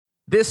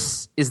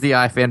This is the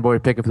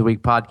iFanboy Pick of the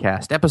Week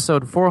podcast,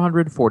 episode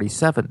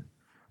 447,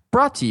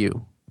 brought to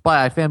you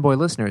by iFanboy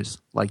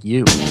listeners like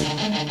you.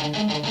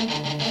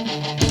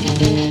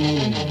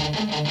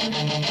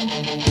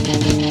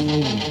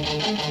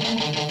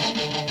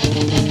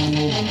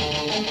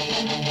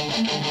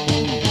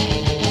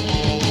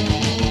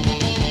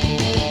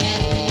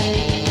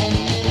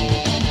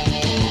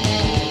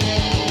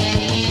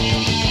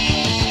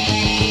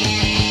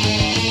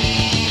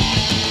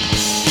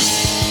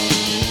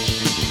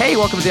 Hey,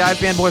 welcome to the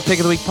iFanboy Pick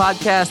of the Week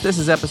podcast. This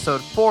is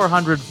episode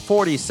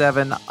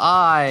 447.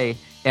 I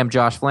am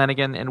Josh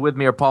Flanagan, and with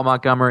me are Paul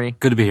Montgomery.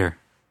 Good to be here.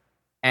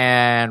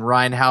 And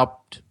Ryan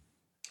Haupt.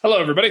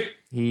 Hello, everybody.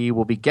 He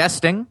will be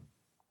guesting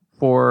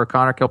for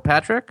Conor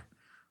Kilpatrick,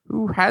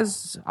 who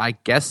has, I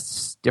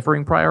guess,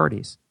 differing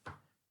priorities.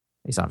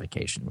 He's on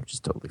vacation, which is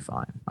totally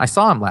fine. I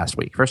saw him last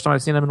week. First time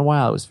I've seen him in a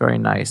while. It was very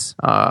nice.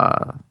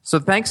 So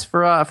thanks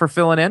for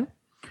filling in.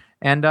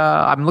 And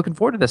I'm looking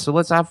forward to this. So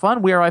let's have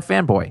fun. We are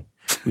iFanboy.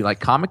 We like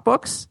comic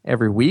books.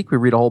 Every week we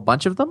read a whole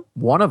bunch of them.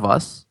 One of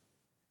us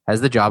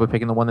has the job of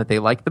picking the one that they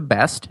like the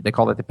best. They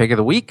call it the pick of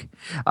the week.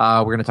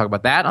 We're going to talk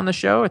about that on the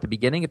show at the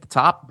beginning, at the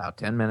top, about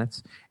 10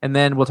 minutes. And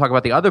then we'll talk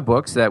about the other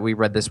books that we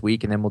read this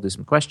week, and then we'll do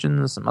some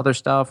questions, some other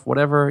stuff,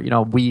 whatever. You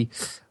know, we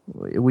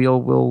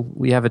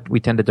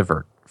tend to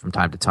divert from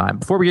time to time.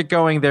 Before we get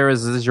going,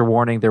 this is your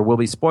warning. There will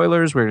be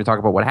spoilers. We're going to talk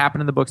about what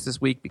happened in the books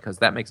this week because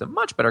that makes a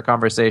much better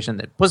conversation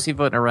than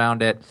pussyfooting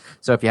around it.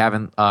 So if you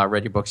haven't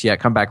read your books yet,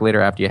 come back later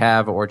after you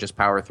have, or just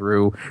power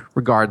through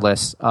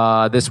regardless.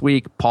 This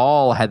week,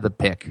 Paul had the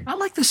pick. I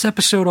like this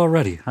episode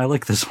already. I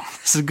like this one.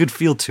 This is a good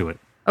feel to it.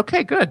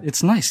 Okay, good.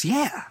 It's nice.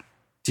 Yeah.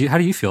 How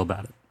do you feel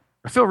about it?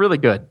 I feel really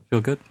good.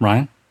 Feel good?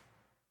 Ryan?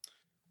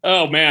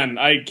 Oh, man,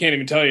 I can't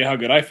even tell you how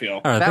good I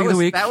feel. All right,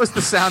 that was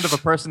the sound of a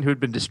person who'd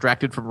been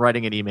distracted from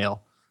writing an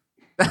email.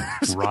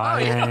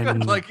 Ryan.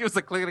 Like, it was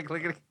like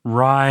clickety.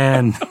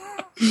 Ryan.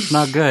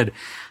 Not good.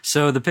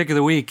 So the pick of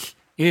the week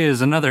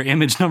is another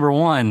image number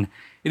one.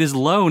 It is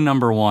Low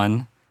number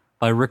one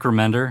by Rick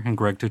Remender and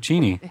Greg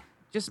Tocchini.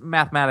 Just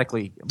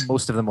mathematically,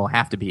 most of them will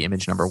have to be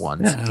image number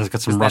ones. Yeah, it's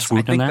got some Russ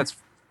Whoop in there. I think that's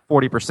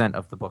 40%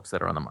 of the books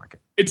that are on the market.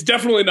 It's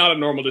definitely not a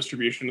normal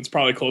distribution. It's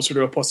probably closer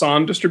to a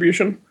Poisson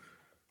distribution.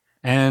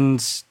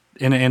 And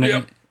in a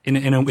dropped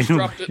it.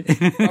 Dropped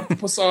the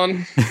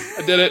Poisson.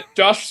 I did it.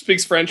 Josh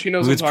speaks French. He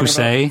knows what I'm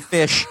talking about.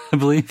 Fish, I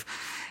believe.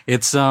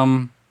 It's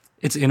in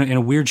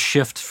a weird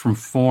shift from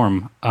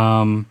form.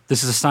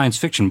 This is a science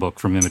fiction book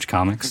from Image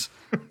Comics.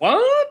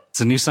 What?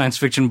 It's a new science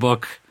fiction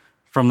book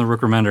from the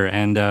Rick Remender.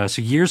 And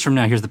so years from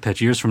now, here's the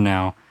pitch. Years from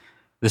now,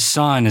 the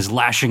sun is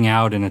lashing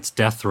out in its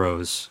death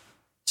throes,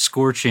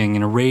 scorching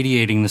and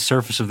irradiating the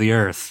surface of the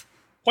earth.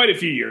 Quite a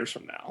few years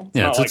from now.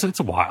 It's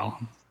a while.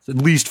 At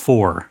least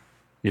 4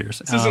 years.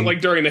 This isn't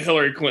like during the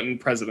Hillary Clinton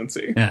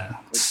presidency. Yeah.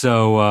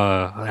 So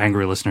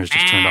angry listeners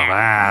just turned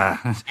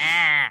off.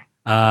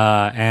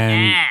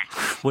 And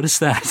what is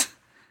that?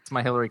 It's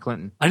my Hillary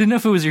Clinton. I didn't know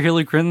if it was your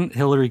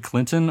Hillary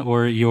Clinton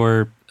or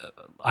your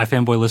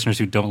iFanboy listeners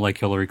who don't like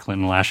Hillary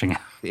Clinton lashing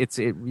out. It's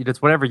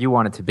whatever you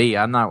want it to be.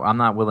 I'm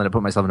not willing to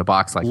put myself in a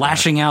box like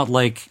lashing out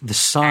like the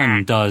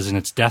sun does in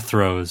its death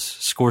throes,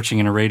 scorching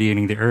and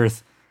irradiating the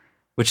earth,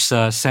 which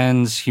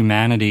sends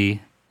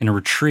humanity in a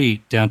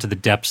retreat down to the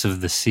depths of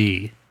the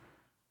sea.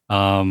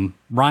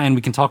 Ryan,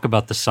 we can talk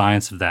about the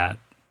science of that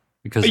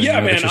because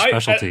that's your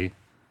specialty.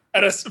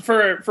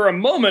 For a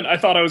moment, I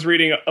thought I was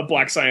reading a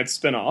Black Science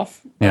spinoff.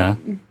 Yeah,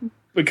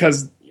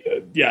 because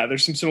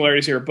there's some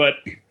similarities here. But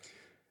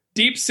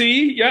deep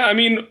sea,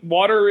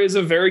 water is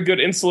a very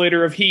good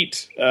insulator of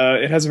heat.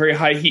 It has a very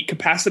high heat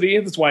capacity.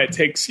 That's why it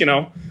takes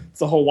it's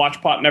the whole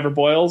watch pot never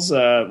boils.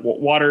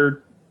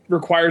 Water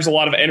requires a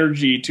lot of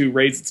energy to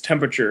raise its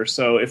temperature.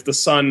 So if the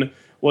sun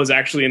was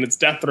actually in its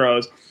death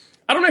throes,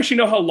 I don't actually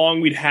know how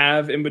long we'd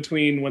have in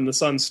between when the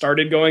sun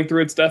started going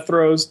through its death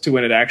throes to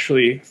when it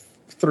actually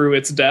through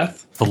its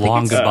death. The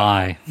long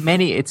goodbye.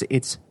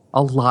 It's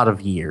a lot of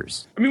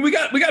years. I mean, we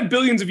got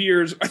billions of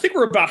years. I think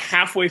we're about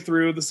halfway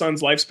through the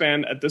sun's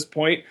lifespan at this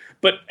point.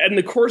 But in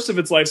the course of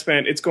its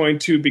lifespan, it's going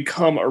to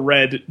become a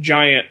red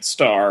giant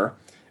star,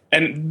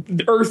 and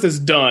the Earth is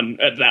done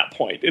at that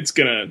point. It's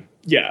gonna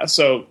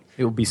so.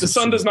 It will be the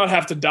sun does not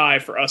have to die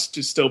for us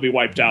to still be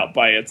wiped out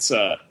by its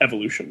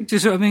evolution.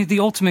 So, I mean, the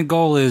ultimate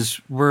goal is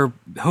we're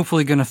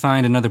hopefully going to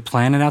find another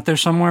planet out there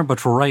somewhere. But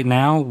for right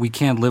now, we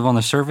can't live on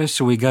the surface,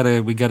 so we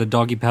gotta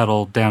doggy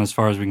paddle down as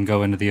far as we can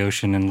go into the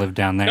ocean and live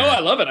down there. No,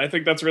 I love it. I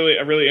think that's really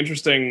a really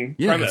interesting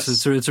premise.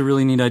 It's a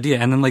really neat idea.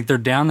 And then they're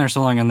down there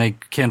so long and they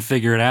can't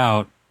figure it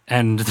out,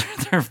 and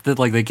they're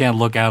they can't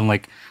look out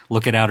and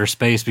look at outer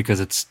space because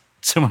it's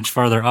so much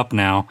farther up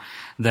now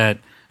that.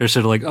 They're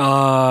sort of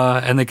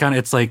and they kind of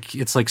it's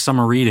like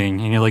summer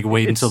reading, and you're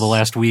wait until the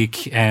last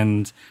week,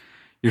 and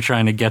you're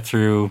trying to get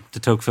through de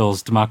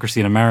Tocqueville's Democracy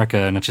in America,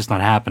 and it's just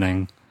not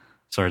happening.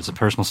 Sorry, it's a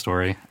personal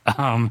story.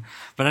 But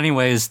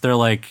anyways, they're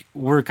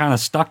we're kind of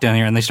stuck down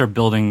here, and they start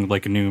building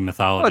a new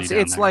mythology.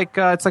 It's like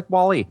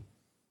WALL-E.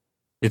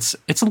 It's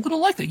a little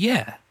like that,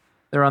 yeah.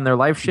 They're on their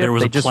life ship. There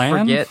was they a just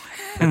plan, forget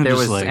that there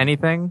was like,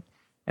 anything,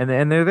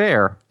 and they're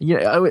there.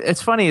 Yeah,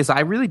 it's funny is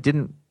I really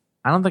didn't.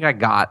 I don't think I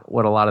got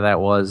what a lot of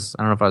that was.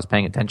 I don't know if I was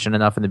paying attention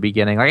enough in the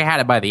beginning. Like I had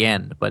it by the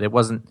end, but it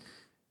wasn't.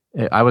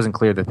 I wasn't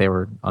clear that they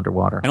were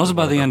underwater. And also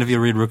by the end, if you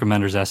read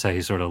Ruckemender's essay,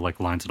 he sort of like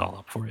lines it all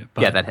up for you.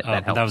 But, yeah, that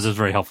helped. That was just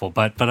very helpful.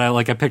 But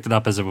I picked it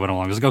up as it went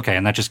along. I was like, okay,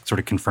 and that just sort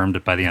of confirmed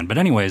it by the end. But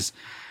anyways,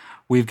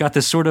 we've got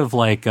this sort of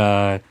like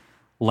Lara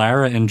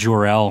and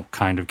Jor-El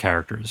kind of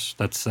characters.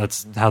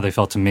 That's how they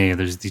felt to me.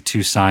 There's the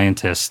two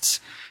scientists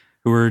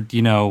who are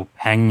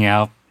hanging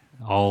out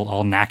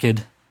all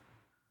naked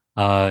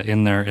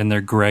in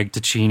their Greg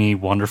Ticini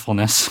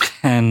wonderfulness,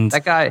 and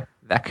that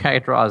guy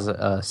draws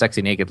a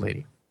sexy naked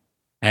lady.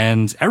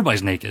 And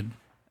everyba's naked.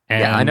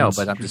 And yeah, I know,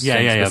 but I'm just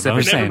saying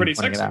everybody's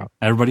sexy.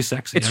 Everybody's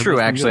sexy. It's true,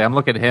 actually. I'm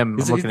looking at him.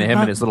 I'm looking at him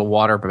in his little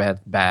water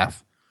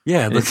bath.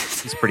 Yeah,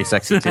 he's pretty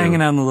sexy too.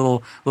 Hanging out in the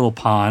little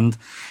pond,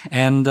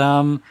 and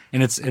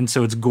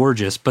so it's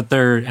gorgeous. But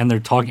they're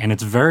talking, and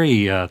it's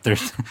very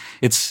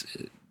it's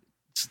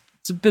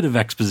a bit of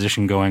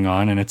exposition going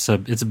on, and it's a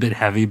bit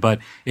heavy. But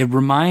it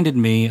reminded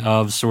me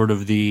of sort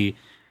of the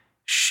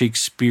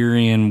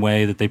Shakespearean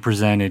way that they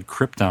presented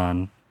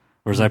Krypton,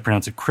 or as I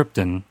pronounce it,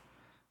 Krypton.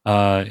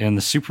 In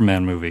the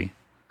Superman movie.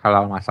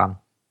 Hello, my son.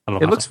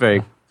 It looks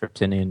very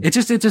Kryptonian. It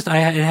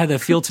had that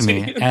feel to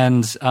me.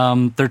 And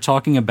they're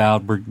talking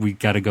about we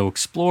got to go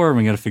explore and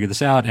we got to figure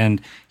this out.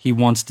 And he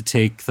wants to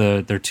take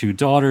their two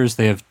daughters.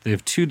 They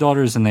have two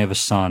daughters and they have a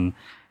son.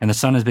 And the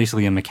son is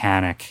basically a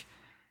mechanic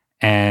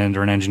or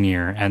an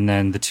engineer. And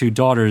then the two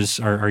daughters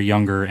are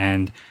younger,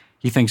 and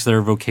he thinks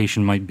their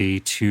vocation might be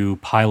to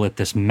pilot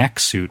this mech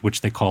suit,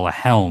 which they call a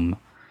helm,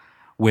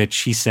 which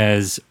he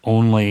says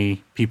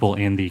only people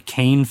in the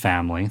Kane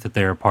family that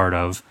they're a part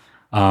of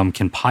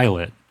can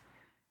pilot.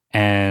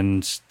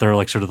 And they're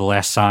like sort of the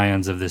last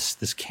scions of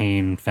this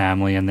Kane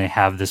family, and they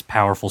have this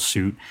powerful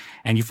suit.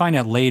 And you find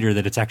out later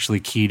that it's actually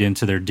keyed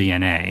into their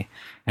DNA,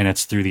 and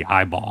it's through the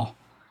eyeball.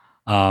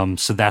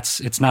 So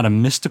it's not a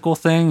mystical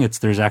thing.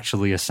 There's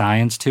actually a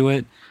science to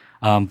it.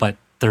 But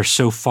they're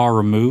so far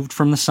removed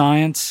from the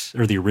science,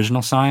 or the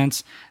original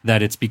science,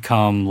 that it's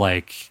become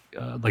like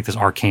this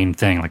arcane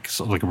thing,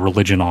 like a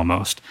religion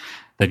almost,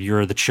 that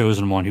you're the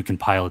chosen one who can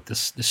pilot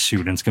this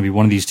suit, and it's going to be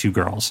one of these two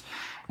girls.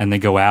 And they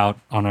go out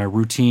on a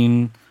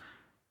routine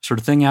sort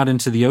of thing out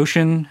into the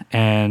ocean,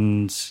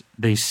 and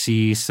they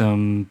see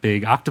some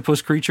big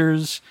octopus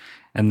creatures,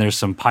 and there's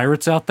some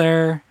pirates out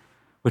there,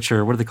 which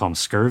are, what do they call them,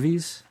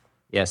 scurvies?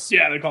 Yes.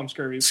 Yeah, they call them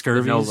scurvies.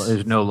 Scurvies.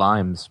 There's no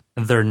limes.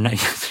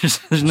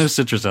 There's no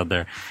citrus out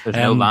there. There's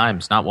no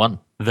limes, not one.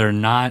 They're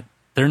not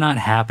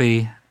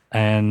happy,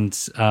 and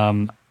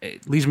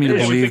it leads me to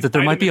believe that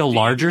there might be a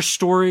larger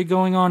story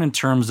going on in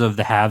terms of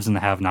the haves and the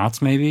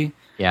have-nots, maybe.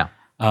 Yeah.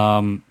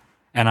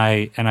 And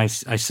I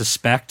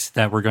suspect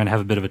that we're going to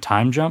have a bit of a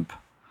time jump,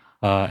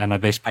 and I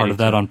based part of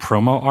that on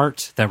promo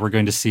art, that we're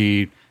going to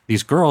see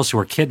these girls who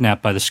are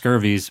kidnapped by the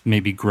scurvies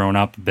maybe grown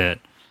up a bit,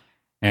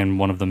 and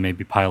one of them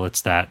maybe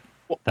pilots that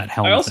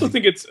helm. I also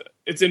think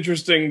it's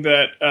interesting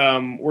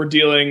that we're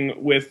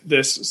dealing with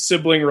this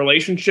sibling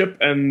relationship,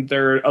 and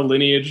they're a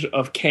lineage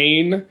of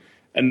Cain.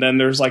 And then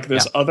there's like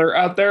this other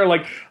out there.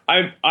 Like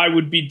I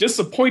would be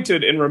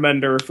disappointed in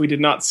Remender if we did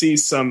not see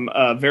some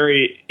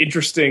very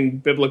interesting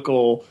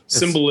biblical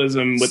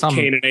symbolism with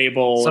Cain and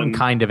Abel. Some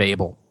kind of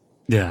Abel.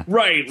 Yeah.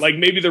 Right. Like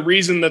maybe the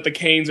reason that the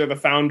Cains are the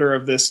founder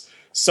of this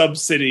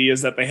sub-city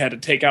is that they had to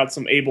take out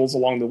some Abels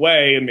along the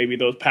way, and maybe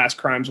those past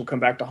crimes will come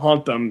back to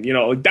haunt them.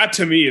 Like that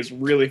to me is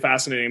really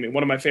fascinating. I mean,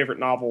 one of my favorite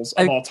novels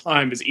of all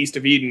time is East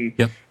of Eden.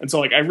 Yep. And so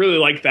like I really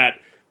like that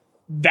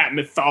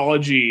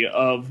mythology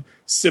of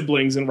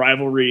siblings and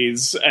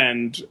rivalries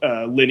and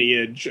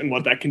lineage and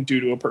what that can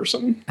do to a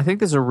person. I think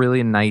there's a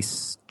really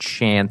nice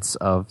chance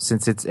of,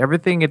 since it's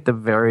everything at the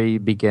very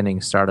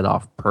beginning started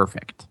off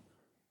perfect,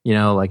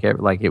 like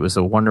it was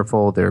a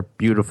wonderful, they're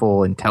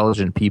beautiful,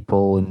 intelligent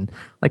people, and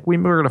like we're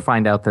going to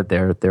find out that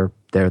they're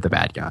the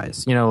bad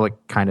guys,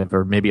 like kind of,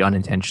 or maybe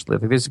unintentionally.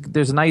 Like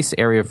there's a nice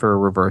area for a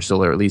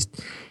reversal, or at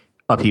least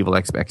upheaval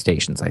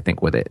expectations, I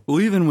think, with it.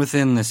 Well, even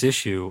within this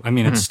issue, I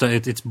mean, it's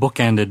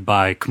bookended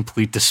by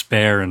complete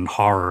despair and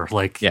horror.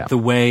 Like the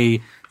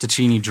way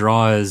Ticini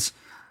draws,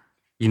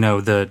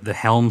 the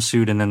helm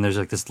suit, and then there's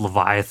like this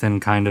Leviathan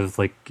kind of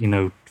like,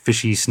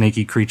 fishy,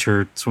 snaky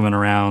creature swimming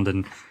around,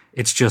 and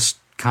it's just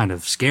kind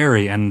of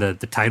scary. And the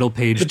title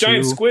page, the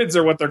giant squids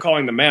are what they're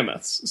calling the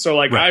mammoths. So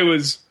like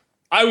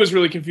I was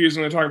really confused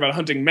when they talk about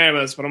hunting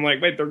mammoths, but I'm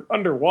like, wait, they're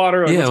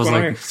underwater. Like, yeah, it was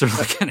like sort of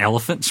like an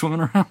elephant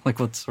swimming around. Like,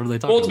 what are they talking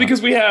about? Well, it's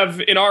because we have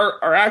in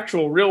our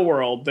actual real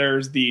world,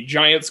 there's the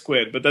giant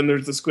squid, but then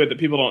there's the squid that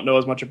people don't know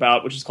as much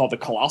about, which is called the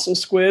colossal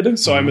squid.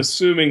 So I'm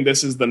assuming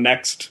this is the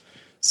next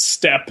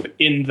step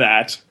in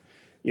that,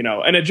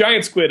 and a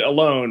giant squid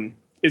alone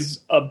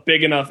is a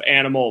big enough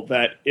animal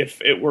that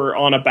if it were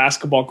on a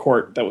basketball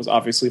court that was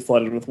obviously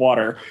flooded with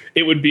water,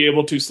 it would be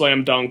able to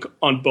slam dunk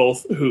on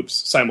both hoops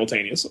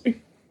simultaneously.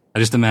 I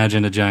just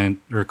imagine a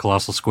giant or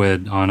colossal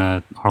squid on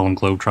a Harlem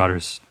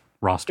Globetrotters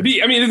roster.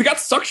 I mean, if they got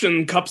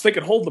suction cups, they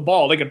could hold the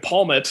ball. They could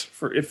palm it,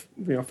 for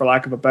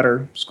lack of a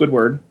better squid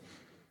word.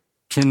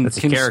 That's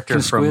a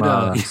character from Squid,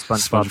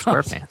 SpongeBob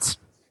SquarePants.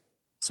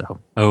 So,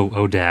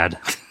 oh, Dad.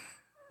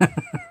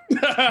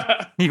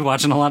 You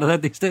watching a lot of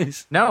that these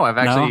days? No,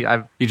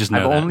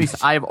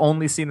 I've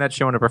only seen that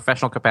show in a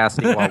professional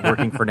capacity while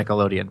working for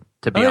Nickelodeon.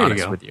 To be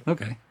honest with you,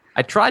 okay.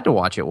 I tried to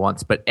watch it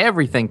once, but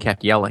everything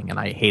kept yelling, and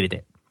I hated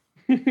it.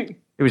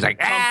 It was like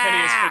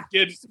Tom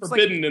Kenny is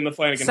forbidden in the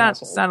Flanagan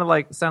household.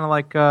 Sounded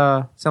like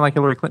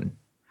Hillary Clinton.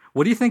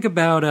 What do you think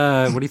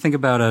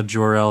about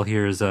Jor-El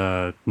here's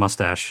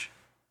mustache?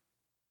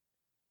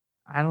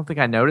 I don't think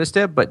I noticed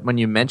it, but when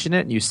you mention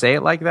it and you say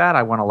it like that,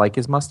 I want to like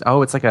his mustache.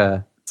 Oh, it's like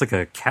a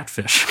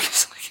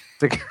catfish.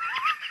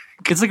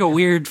 It's like a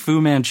weird Fu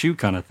Manchu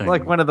kind of thing.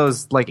 Like one of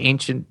those like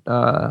ancient,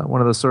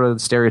 one of those sort of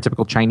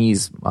stereotypical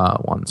Chinese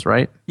ones,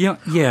 right? Yeah.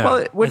 Well,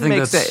 it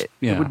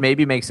would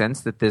maybe make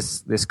sense that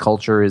this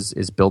culture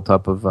is built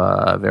up of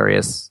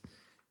various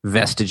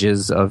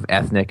vestiges of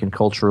ethnic and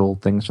cultural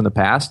things from the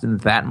past, and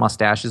that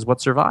mustache is what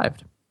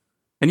survived.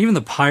 And even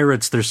the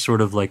pirates, there's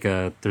sort of like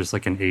an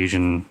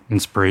Asian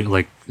inspiration.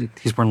 Like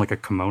he's wearing like a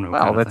kimono.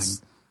 Well, that's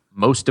thing.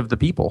 Most of the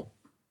people.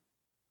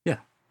 Yeah,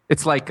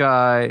 it's like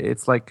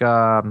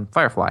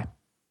Firefly.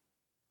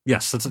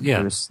 Yes, that's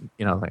There's,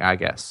 I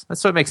guess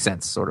so. It makes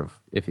sense, sort of.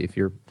 If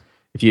you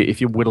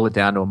whittle it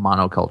down to a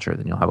monoculture,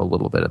 then you'll have a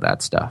little bit of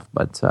that stuff.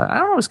 But I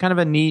don't know. It's kind of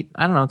a neat.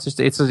 I don't know. It's just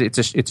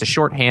it's a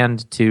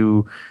shorthand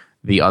to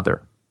the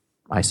other,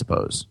 I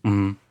suppose.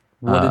 Mm-hmm.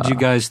 What did you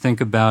guys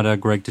think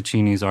about Greg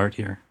Ticini's art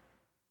here?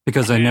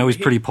 Because I know he's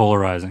pretty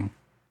polarizing.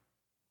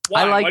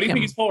 Why? Why do you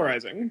think he's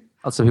polarizing?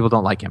 Also, people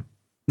don't like him.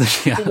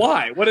 Yeah.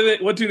 Why? What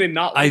do they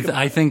not like?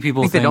 I think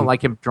people think they don't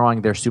like him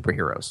drawing their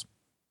superheroes.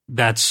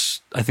 I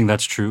think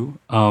that's true.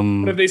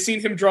 But have they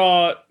seen him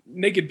draw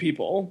naked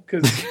people?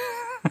 Because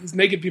his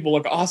naked people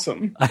look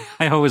awesome.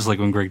 I always like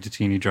when Greg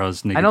Ticini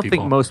draws naked people. I don't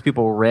think most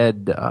people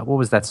read, what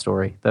was that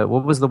story?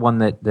 What was the one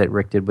that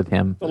Rick did with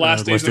him? The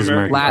Last Days of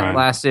American Crime.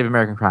 Last Day of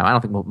American Crime. I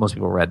don't think most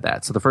people read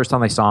that. So the first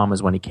time they saw him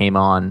was when he came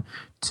on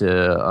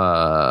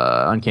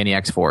to Uncanny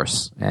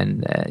X-Force.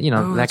 And,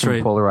 that can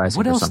be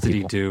polarizing for some people. What else did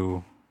he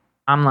do?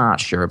 I'm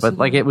not sure, but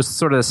it was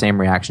sort of the same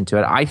reaction to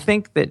it. I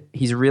think that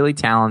he's really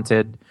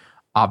talented,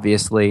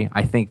 obviously.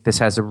 I think this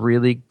has a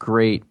really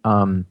great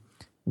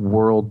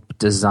world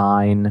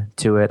design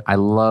to it. I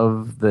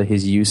love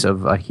his use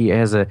of he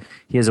has a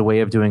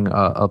way of doing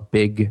a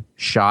big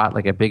shot,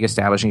 like a big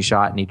establishing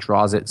shot, and he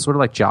draws it sort of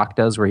like Jock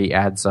does, where he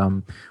adds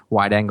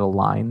wide angle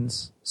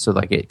lines, so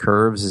like it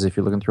curves as if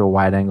you're looking through a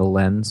wide angle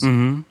lens,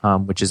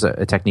 which is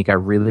a technique I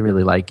really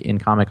really like in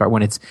comic art.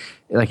 When it's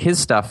like his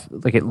stuff,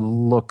 like it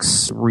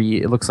looks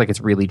like it's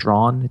really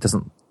drawn. It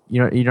doesn't. You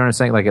know what I'm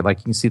saying? Like you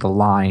can see the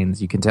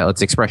lines, you can tell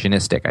it's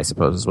expressionistic, I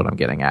suppose is what I'm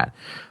getting at.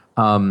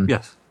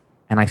 Yes.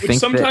 And I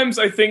think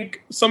I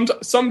think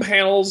some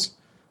panels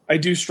I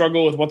do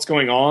struggle with what's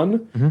going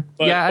on,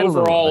 but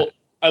overall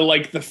I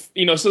like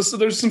so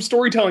there's some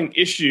storytelling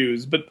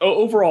issues, but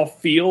overall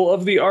feel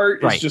of the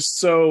art is just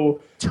so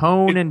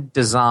tone and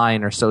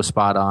design are so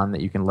spot on that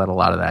you can let a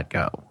lot of that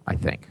go, I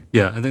think.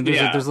 Yeah, I think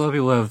there's a lot of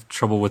people who have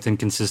trouble with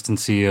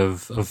inconsistency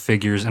of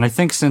figures, and I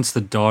think since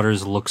the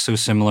daughters look so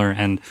similar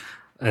and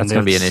they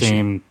have the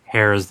same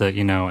hair as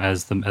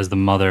as the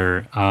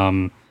mother.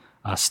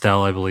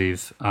 Stell, I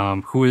believe,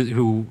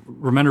 who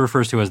Remender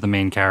refers to as the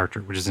main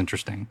character, which is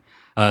interesting,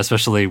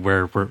 especially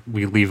where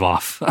we leave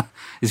off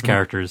these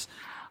characters,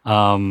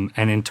 and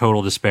in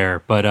total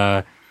despair.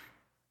 But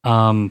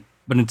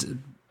it's,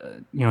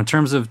 in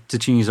terms of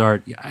Ticini's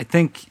art, I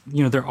think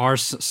there are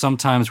some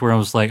times where I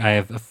was like,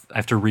 I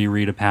have to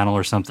reread a panel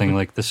or something.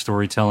 Like the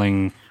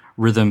storytelling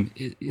rhythm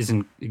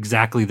isn't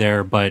exactly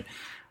there, but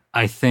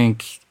I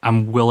think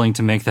I'm willing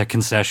to make that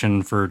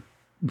concession for.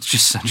 It's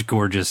just such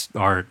gorgeous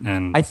art,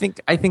 and I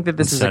think that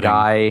this is a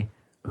guy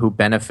who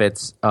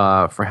benefits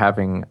for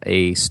having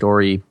a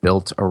story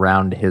built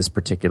around his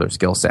particular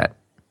skill set.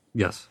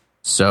 Yes.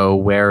 So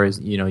whereas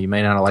you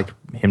may not like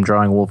him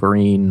drawing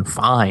Wolverine,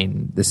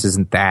 fine. This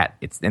isn't that.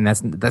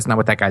 That's not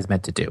what that guy's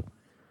meant to do.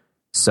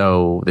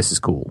 So this is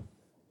cool,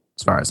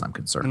 as far as I'm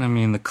concerned. And I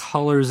mean, the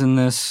colors in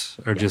this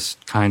are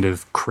just kind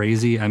of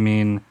crazy. I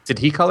mean, did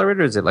he color it,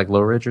 or is it like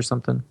Low Ridge or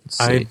something?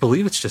 I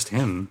believe it's just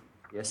him.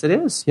 Yes, it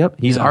is. Yep,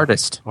 he's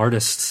artist.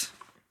 Artist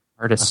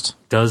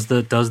does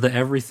the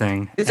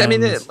everything.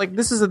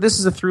 This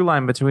is a through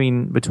line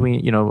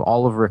between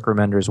all of Rick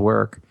Remender's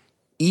work,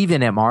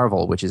 even at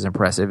Marvel, which is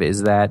impressive.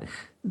 Is that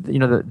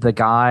the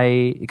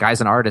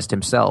guy's an artist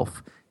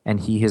himself, and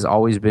he has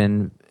always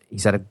been.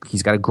 He's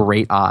got a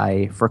great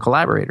eye for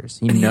collaborators.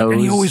 He knows,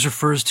 and he always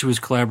refers to his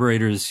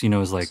collaborators,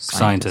 as like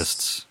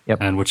scientists. Yep.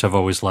 And which I've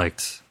always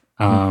liked.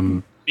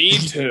 Me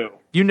too.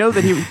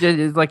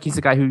 That he's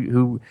a guy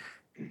who.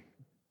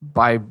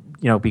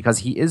 Because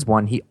he is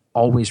one, he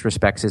always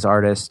respects his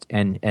artist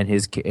and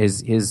his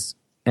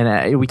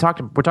and we're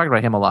talking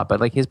about him a lot, but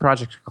like his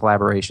project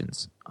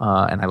collaborations,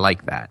 and I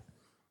like that.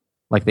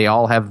 Like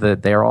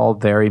they're all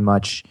very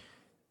much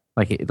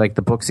like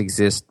the books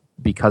exist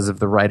because of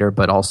the writer,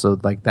 but also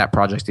like that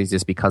project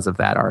exists because of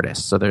that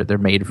artist. So they're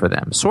made for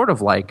them, sort of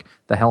like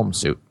the Helm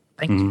suit.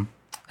 Thank you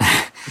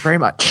very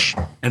much.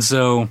 And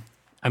so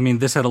I mean,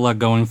 this had a lot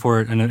going for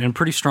it, and a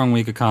pretty strong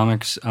week of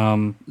comics.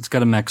 It's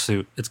got a mech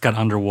suit. It's got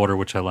Underwater,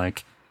 which I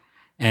like.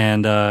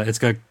 And it's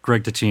got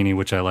Greg Ticini,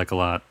 which I like a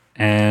lot.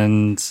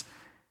 And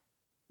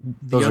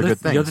Those are good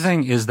things. The other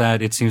thing is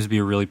that it seems to be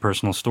a really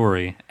personal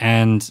story.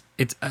 And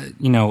it's, a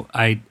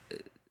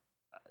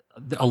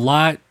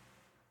lot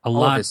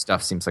All of his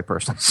stuff seems like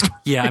personal stories.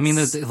 Yeah, I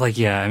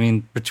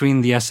mean,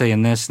 between the essay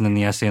and this, and then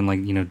the essay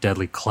and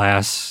Deadly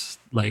Class,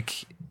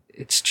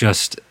 it's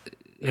just.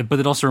 But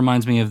it also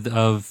reminds me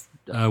of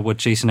what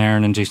Jason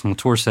Aaron and Jason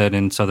Latour said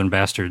in Southern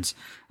Bastards,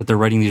 that they're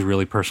writing these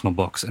really personal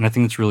books, and I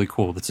think it's really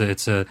cool.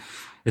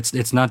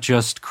 It's not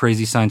just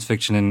crazy science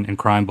fiction and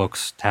crime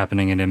books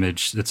happening in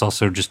Image. It's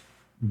also just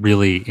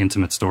really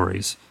intimate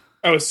stories.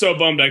 I was so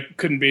bummed I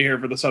couldn't be here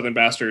for the Southern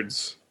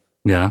Bastards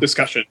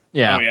discussion.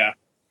 Yeah. Oh yeah,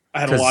 I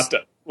had a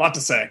lot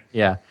to say.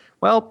 Yeah.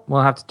 Well,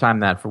 we'll have to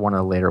time that for one of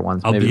the later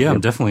ones. I'm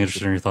definitely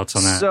interested in your thoughts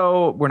on that.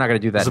 So we're not going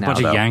to do that now. There's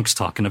a bunch of Yanks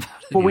talking about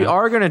it. What we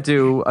are going to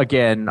do,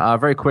 again,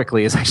 very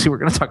quickly, is actually we're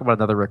going to talk about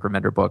another Rick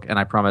Remender book, and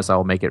I promise I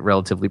will make it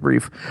relatively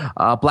brief.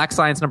 Black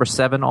Science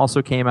 #7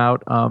 also came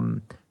out.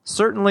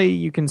 Certainly,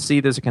 you can see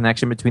there's a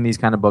connection between these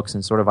kind of books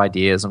and sort of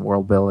ideas and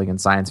world building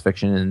and science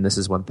fiction, and this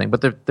is one thing,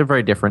 but they're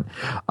very different.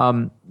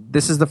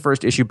 This is the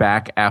first issue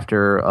back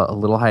after a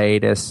little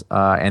hiatus,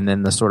 and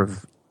then the sort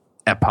of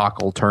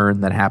epochal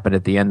turn that happened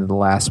at the end of the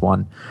last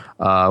one,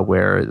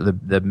 where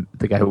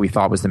the guy who we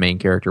thought was the main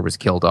character was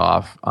killed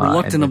off.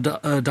 Reluctant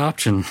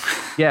adoption.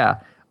 Yeah.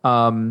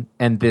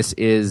 And this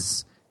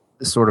is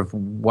sort of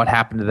what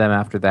happened to them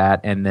after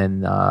that. And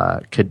then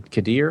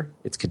Kadir,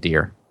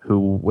 who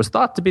was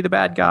thought to be the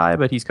bad guy,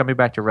 but he's coming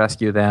back to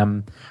rescue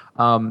them.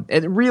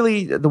 And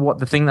really,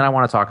 the thing that I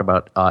want to talk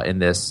about in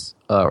this,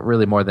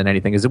 really more than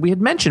anything, is that we had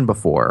mentioned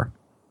before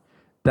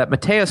that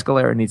Matteo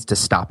Scalera needs to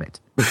stop it.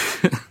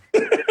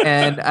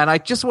 And I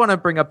just want to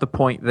bring up the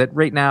point that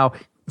right now,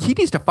 he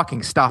needs to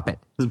fucking stop it.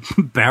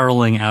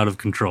 Barreling out of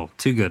control.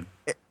 Too good.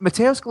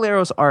 Matteo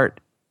Scalero's art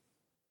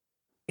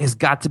has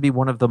got to be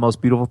one of the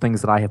most beautiful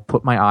things that I have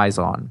put my eyes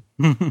on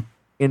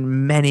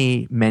in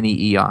many, many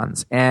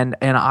eons. And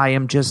I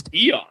am just...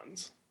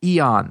 Eons.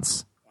 Wow.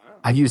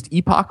 I've used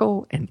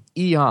epochal and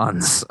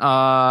eons.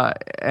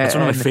 That's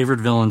one of my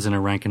favorite villains in a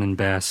Rankin and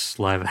Bass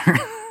live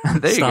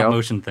there you stop go.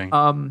 motion thing.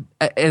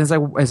 As I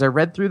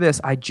read through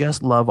this, I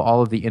just love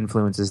all of the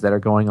influences that are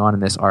going on in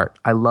this art.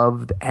 I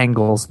love the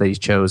angles that he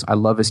chose. I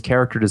love his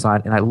character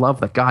design, and I love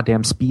the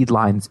goddamn speed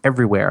lines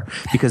everywhere,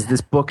 because this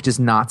book does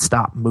not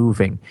stop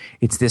moving.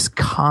 It's this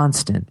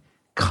constant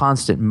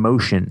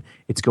motion.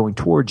 It's going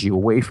towards you,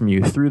 away from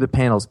you, through the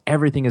panels.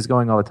 Everything is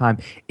going all the time.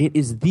 It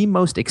is the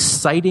most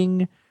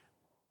exciting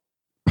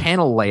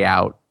panel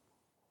layout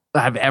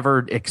I've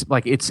ever it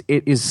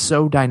is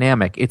so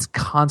dynamic. It's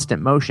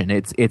constant motion.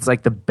 It's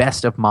like the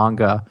best of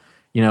manga,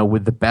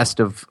 with the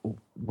best of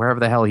wherever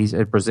the hell he's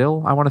at,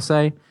 Brazil, I want to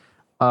say.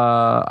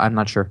 I'm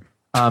not sure.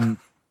 I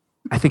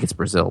think it's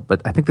Brazil,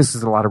 but I think this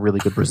is a lot of really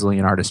good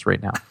Brazilian artists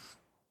right now.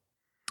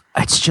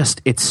 So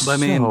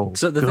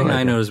the thing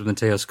I noticed with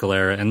Matteo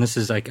Scalera, and this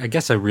is I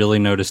guess I really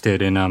noticed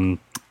it in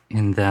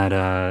that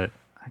I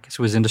guess it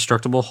was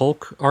Indestructible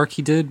Hulk arc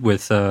he did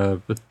with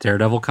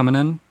Daredevil coming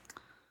in.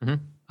 Mm-hmm.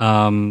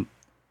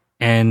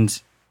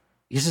 And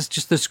he's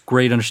just this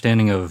great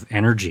understanding of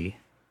energy,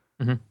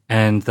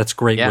 and that's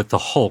great with the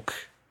Hulk.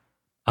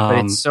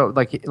 But it's so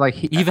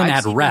even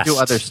at rest, do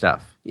other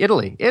stuff.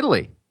 Italy.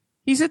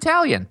 He's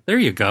Italian. There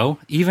you go.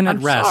 Even at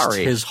rest,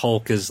 his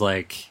Hulk is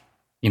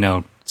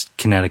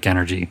kinetic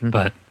energy. Mm-hmm.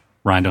 But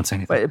Ryan, don't say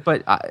anything.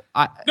 But I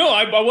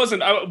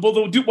wasn't.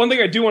 One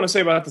thing I do want to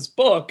say about this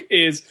book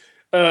is.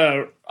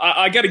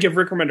 I got to give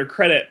Rick Remender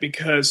credit,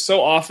 because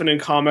so often in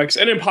comics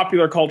and in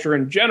popular culture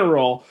in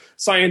general,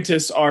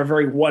 scientists are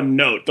very one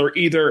note. They're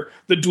either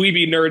the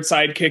dweeby nerd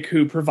sidekick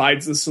who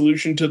provides the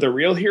solution to the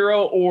real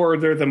hero, or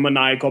they're the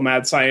maniacal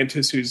mad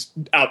scientist who's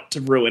out to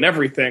ruin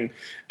everything.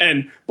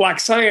 And Black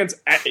Science,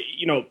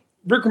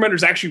 Rick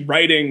Remender's actually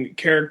writing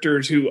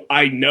characters who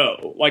I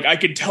know. I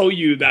could tell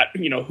you that,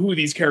 who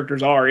these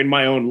characters are in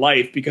my own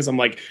life, because I'm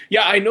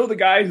I know the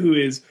guy who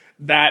is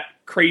that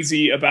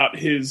crazy about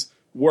his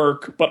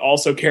work, but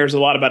also cares a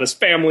lot about his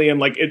family,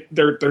 and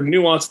they're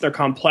nuanced, they're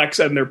complex,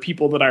 and they're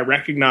people that I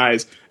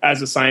recognize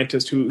as a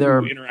scientist who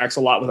interacts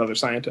a lot with other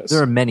scientists.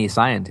 There are many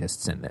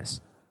scientists in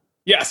this.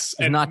 Yes,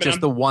 and not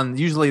just the one.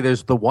 Usually,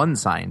 there's the one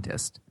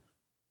scientist,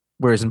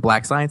 whereas in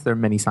Black Science, there are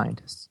many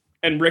scientists.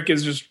 And Rick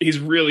he's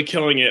really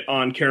killing it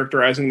on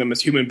characterizing them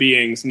as human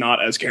beings,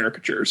 not as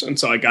caricatures. And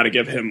so I got to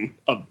give him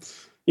a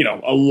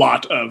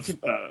lot of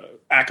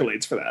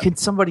accolades for that. Can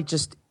somebody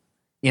just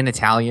in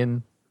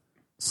Italian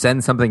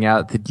send something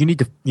out that you need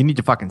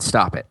to fucking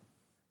stop it,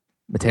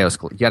 Matteo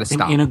Scalera? You got to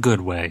stop in a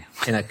good way.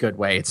 In a good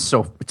way. It's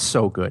so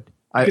good.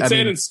 I could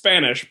say it in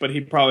Spanish, but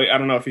he probably, I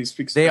don't know if he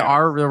speaks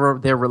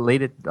Spanish. They're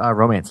related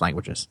romance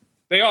languages.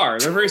 They're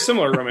very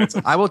similar romance.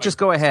 I will just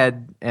go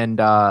ahead and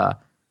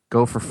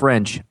go for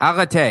French.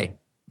 Arrêtez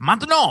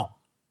maintenant.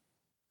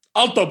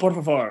 Alto, por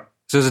favor.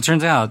 So as it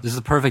turns out, this is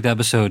the perfect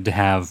episode to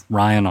have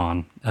Ryan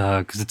on,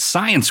 because it's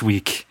Science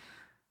Week.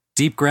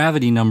 Deep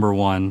Gravity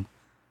 #1.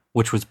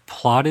 which was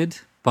plotted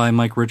by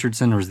Mike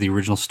Richardson, or was the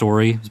original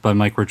story. It was by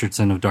Mike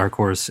Richardson of Dark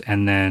Horse,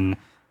 and then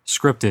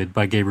scripted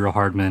by Gabriel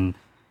Hardman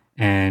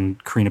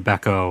and Karina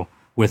Becco,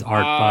 with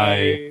art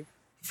by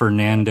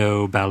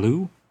Fernando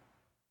Baldo,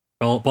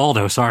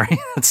 sorry.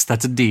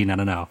 That's a D, not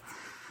an O.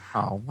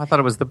 Oh, I thought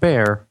it was the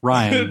bear.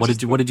 Ryan, what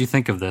did you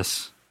think of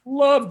this?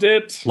 Loved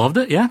it. Loved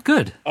it? Yeah,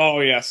 good. Oh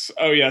yes.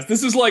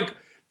 This is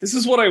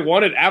what I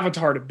wanted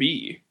Avatar to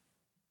be.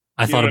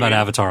 I thought about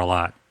Avatar a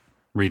lot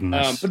reading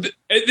this. But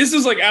this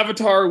is like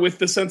Avatar with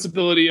the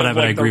sensibility of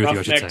I agree the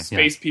with you, roughneck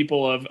space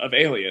people of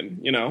Alien,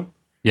 you know?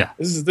 Yeah.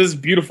 This is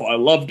beautiful. I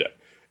loved it.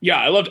 Yeah,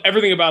 I loved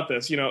everything about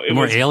this. You know, it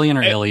more was Alien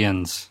or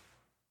Aliens?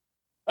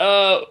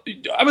 I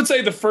would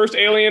say the first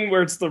Alien,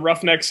 where it's the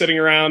roughneck sitting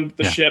around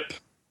the ship,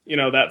 you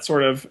know, that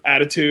sort of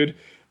attitude.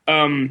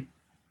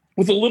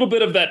 With a little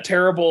bit of that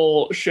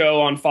terrible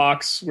show on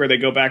Fox where they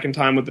go back in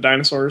time with the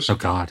dinosaurs. Oh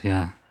God,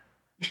 yeah.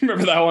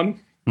 Remember that one?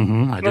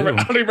 Mm-hmm, I do. I don't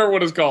even remember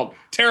what it's called.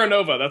 Terra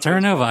Nova. That's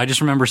Terra Nova. I just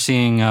remember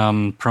seeing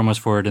promos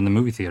for it in the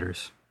movie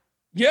theaters.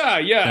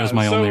 Yeah. That was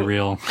my only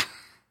real.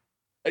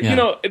 You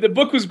know, the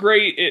book was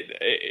great.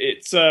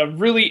 It's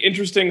really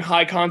interesting,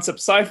 high concept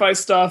sci-fi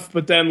stuff.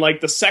 But then,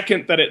 like the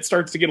second that it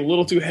starts to get a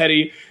little too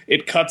heady,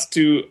 it cuts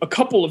to a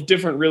couple of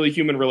different, really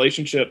human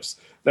relationships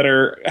that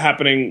are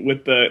happening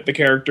with the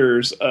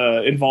characters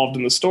involved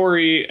in the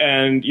story.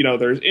 And you know,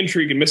 there's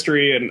intrigue and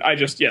mystery. And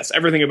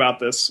everything about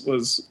this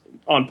was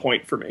on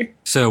point for me.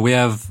 So we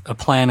have a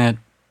planet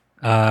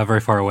very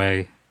far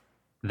away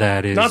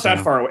that is not that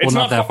far away. It's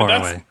not that far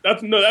away.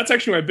 That's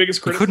actually my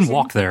biggest criticism. We couldn't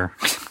walk there.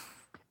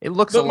 It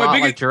looks a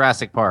lot like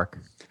Jurassic Park.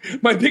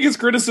 My biggest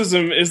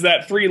criticism is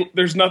that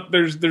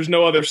there's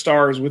no other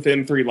stars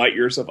within 3 light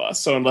years of us.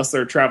 So unless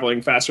they're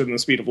traveling faster than the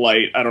speed of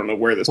light, I don't know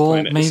where this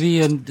planet is. Maybe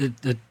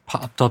it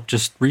popped up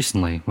just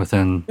recently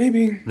within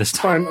this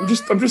time. Fine.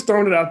 I'm just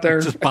throwing it out there.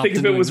 I think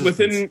if it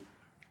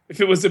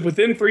was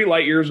within 3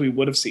 light years, we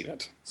would have seen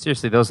it.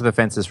 Seriously, those are the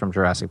fences from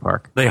Jurassic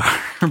Park. They are,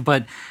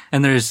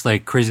 and there's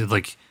like crazy,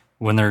 like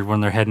when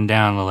they're heading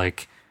down, they're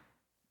like,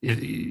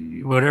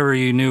 whatever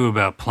you knew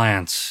about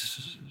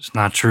plants, it's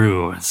not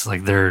true. It's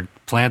like they're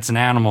plants and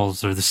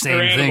animals are the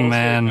same thing,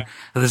 man. Yeah.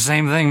 They're the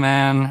same thing,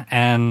 man.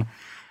 And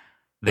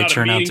they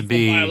turn out to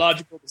be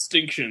biological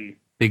distinction.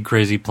 Big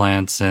crazy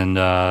plants, and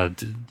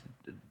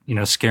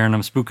scaring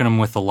them, spooking them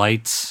with the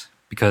lights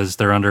because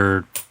they're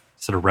under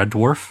sort of red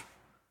dwarf.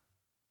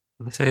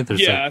 What do they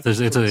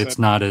say? It's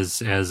not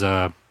as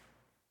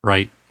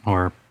bright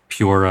or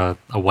pure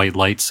a white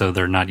light, so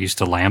they're not used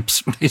to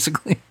lamps,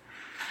 basically.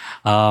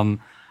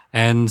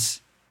 And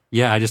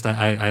yeah,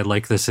 I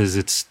like this as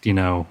it's, you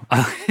know,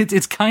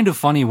 it's kind of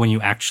funny when you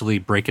actually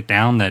break it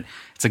down that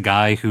it's a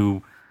guy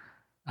who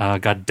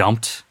got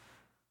dumped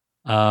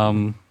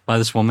by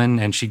this woman,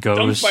 and she goes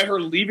dumped by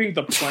her leaving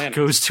the planet,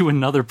 goes to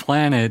another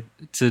planet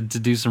to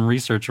do some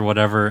research or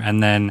whatever,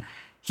 and then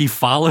he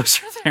follows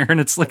her there, and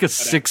it's like a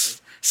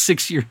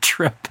six-year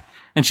trip,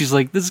 and she's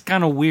like, this is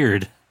kind of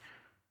weird.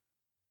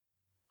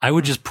 I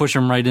would just push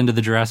him right into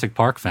the Jurassic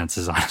Park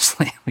fences,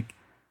 honestly. Like,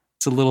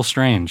 it's a little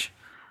strange.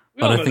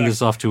 But I think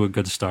it's off to a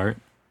good start.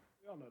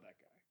 We all know that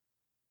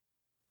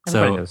guy.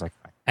 Everybody knows that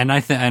guy. And I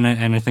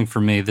think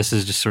for me, this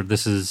is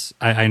just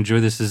I enjoy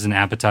this as an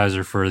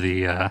appetizer for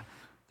the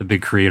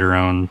big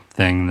creator-owned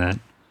thing that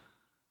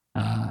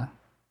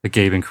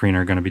Gabe and Karina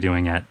are going to be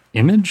doing at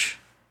Image.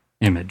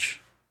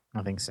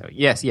 I think so.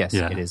 Yes, yeah.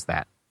 It is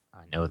that.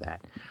 I know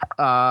that.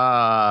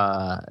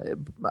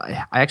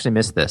 I actually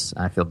missed this.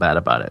 I feel bad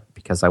about it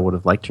because I would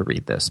have liked to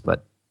read this,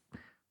 but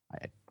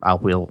I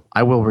will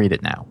read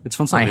it now. It's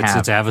fun stuff.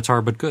 It's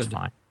Avatar, but good. It's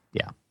fine.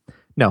 Yeah.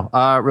 No,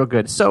 real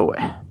good. So,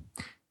 do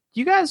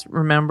you guys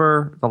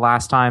remember the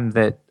last time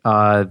that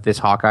this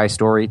Hawkeye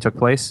story took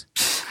place?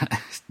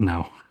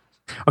 No.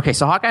 Okay,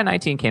 so Hawkeye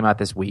 19 came out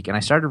this week, and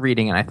I started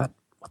reading, and I thought,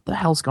 what the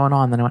hell's going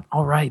on? Then I went,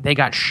 all right, they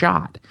got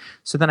shot.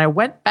 So then I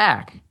went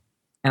back,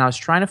 and I was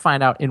trying to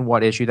find out in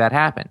what issue that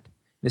happened.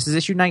 This is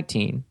issue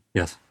 19.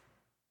 Yes.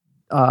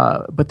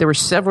 But there were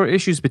several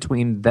issues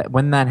between that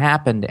when that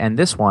happened and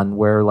this one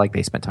where like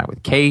they spent time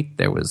with Kate.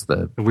 There was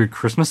the weird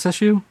Christmas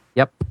issue.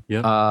 Yep.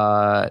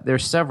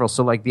 There's several.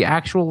 So like the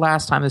actual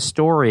last time the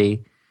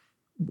story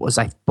was,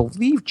 I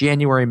believe,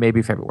 January,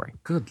 maybe February.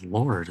 Good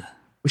Lord.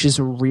 Which is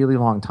a really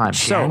long time.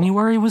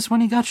 January was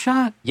when he got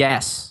shot?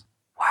 Yes.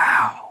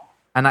 Wow.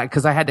 And I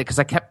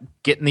kept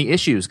getting the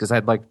issues because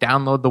I'd like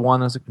download the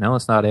one. I was like, no,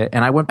 that's not it.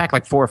 And I went back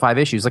like 4 or 5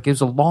 issues. Like it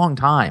was a long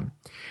time.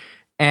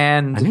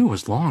 And I knew it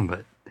was long,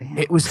 but damn.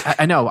 It was.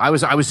 I know. I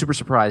was super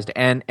surprised,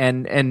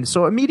 and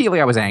so immediately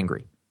I was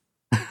angry.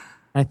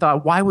 I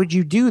thought, why would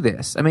you do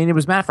this? I mean, it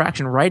was Matt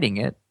Fraction writing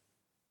it.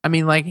 I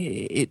mean, like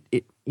it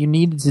you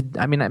needed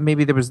to. I mean,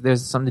 maybe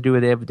there's something to do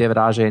with David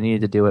Aja. I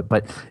needed to do it,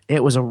 but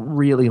it was a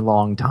really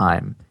long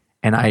time,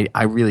 and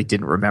I really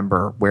didn't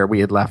remember where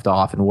we had left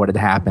off and what had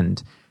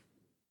happened.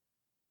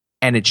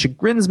 And it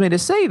chagrins me to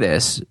say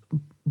this,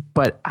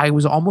 but I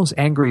was almost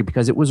angry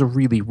because it was a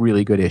really,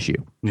 really good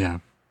issue. Yeah.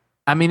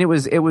 I mean, it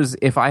was.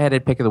 If I had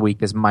a pick of the week,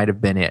 this might have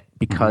been it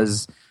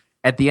because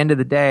at the end of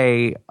the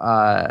day,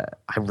 I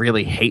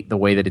really hate the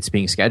way that it's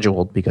being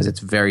scheduled because it's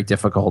very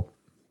difficult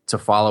to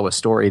follow a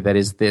story that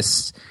is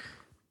this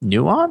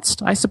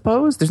nuanced, I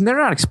suppose. They're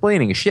not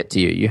explaining a shit to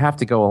you. You have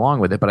to go along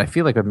with it, but I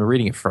feel like I've been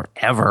reading it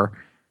forever,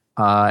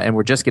 and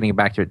we're just getting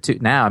back to it too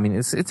now. I mean,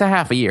 it's a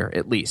half a year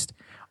at least.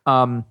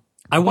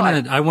 I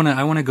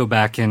want to go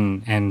back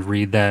and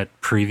read that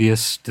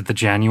previous to the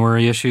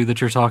January issue that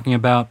you're talking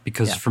about,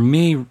 because for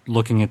me,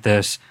 looking at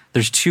this,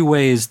 there's two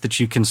ways that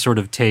you can sort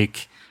of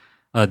take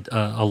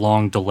a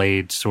long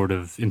delayed sort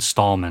of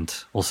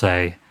installment, we'll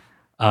say,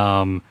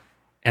 and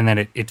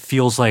then it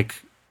feels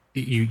like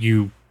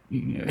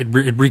it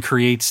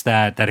recreates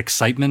that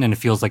excitement and it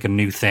feels like a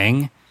new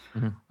thing.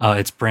 Mm-hmm.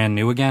 It's brand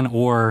new again,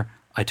 or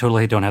I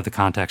totally don't have the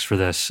context for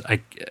this.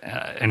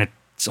 And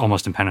it's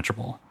almost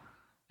impenetrable.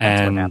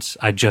 And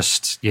I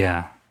just,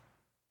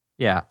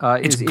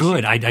 it's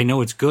good. I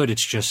know it's good.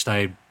 It's just,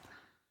 I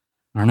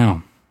don't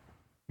know.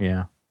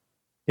 Yeah.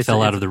 It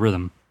fell out of the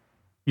rhythm.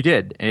 You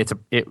did. And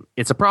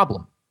it's a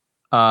problem.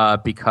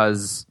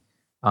 Because,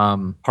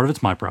 part of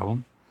it's my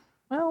problem.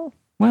 Well,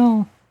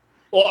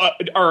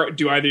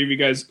 do either of you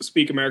guys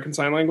speak American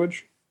Sign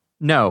Language?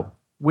 No,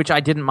 which I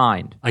didn't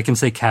mind. I can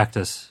say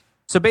cactus.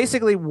 So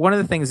basically, one of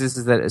the things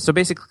is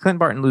that Clint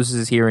Barton loses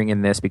his hearing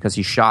in this because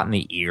he's shot in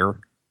the ear.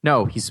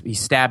 No, he's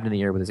stabbed in the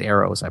ear with his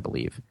arrows, I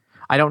believe.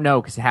 I don't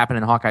know because it happened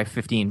in Hawkeye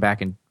 15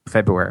 back in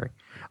February,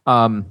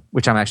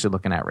 which I'm actually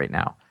looking at right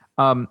now.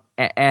 But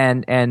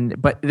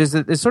there's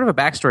sort of a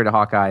backstory to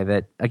Hawkeye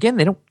that, again,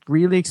 they don't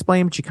really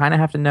explain, but you kind of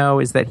have to know,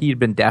 is that he had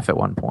been deaf at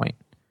one point.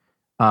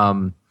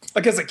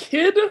 Like as a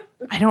kid?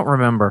 I don't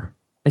remember.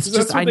 It's just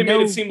that's what they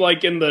made it seem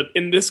like in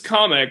this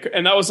comic,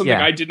 and that was something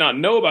I did not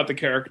know about the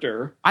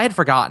character. I had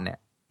forgotten it,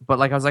 but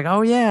I was like,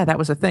 oh yeah, that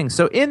was a thing.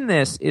 So in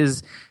this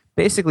is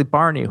basically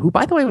Barney, who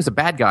by the way was a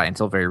bad guy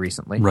until very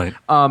recently. Right.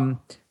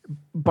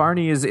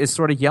 Barney is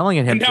sort of yelling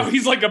at him. And now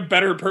he's like a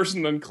better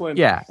person than Clint.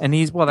 Yeah, and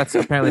that's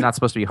apparently not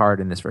supposed to be hard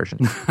in this version.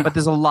 But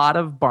there's a lot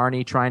of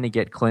Barney trying to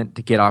get Clint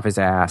to get off his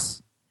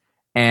ass.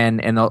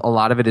 And a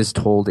lot of it is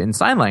told in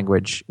sign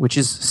language, which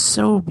is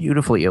so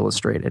beautifully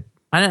illustrated.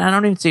 I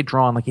don't even say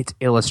drawn, like it's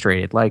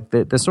illustrated. Like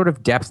the sort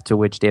of depth to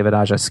which David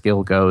Aja's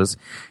skill goes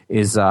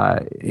is,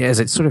 as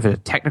it's sort of a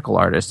technical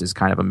artist, is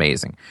kind of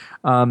amazing.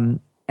 And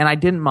I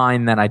didn't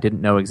mind that I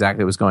didn't know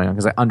exactly what was going on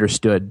because I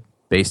understood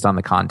based on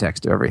the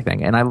context of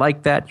everything. And I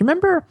like that. You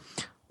remember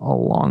a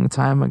long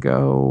time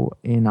ago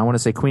in, I want to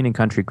say, Queen and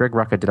Country, Greg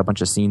Rucka did a bunch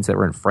of scenes that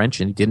were in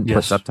French and he didn't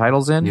put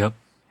subtitles in. Yep.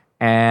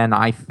 And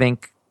I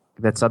think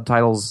that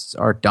subtitles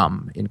are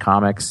dumb in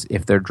comics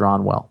if they're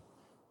drawn well,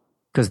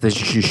 because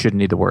you shouldn't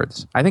need the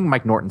words. I think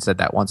Mike Norton said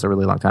that once a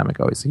really long time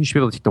ago. He said you should be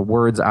able to take the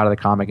words out of the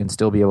comic and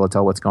still be able to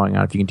tell what's going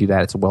on. If you can do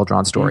that, it's a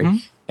well-drawn story. Mm-hmm.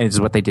 And it's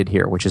what they did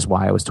here, which is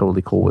why I was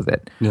totally cool with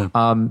it. Yeah.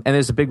 And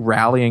there's a big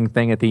rallying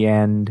thing at the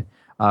end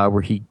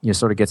where he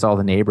sort of gets all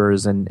the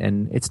neighbors, and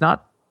it's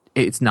not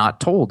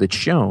told, it's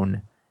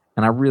shown.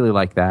 And I really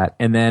like that.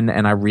 And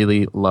I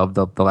really love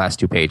the last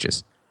two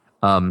pages.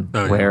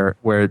 Where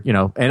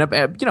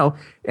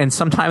and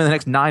sometime in the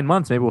next 9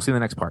 months, maybe we'll see the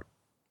next part.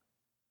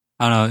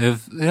 I don't know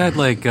if it had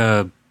like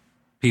a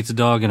pizza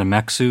dog in a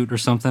mech suit or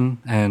something,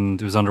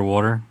 and it was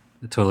underwater.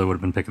 It totally would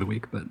have been pick of the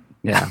week, but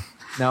yeah.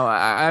 No,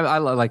 I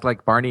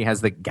like Barney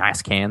has the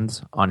gas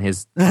cans on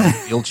his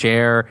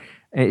wheelchair.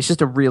 It's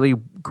just a really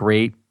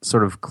great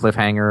sort of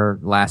cliffhanger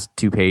last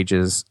 2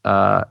 pages.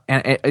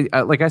 And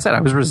like I said, I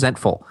was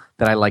resentful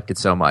that I liked it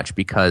so much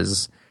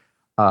because.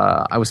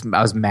 I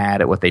was mad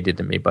at what they did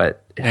to me,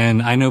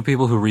 and I know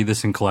people who read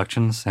this in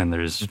collections, and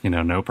there's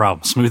no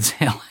problem. Smooth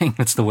sailing,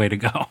 that's the way to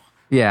go.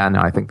 Yeah,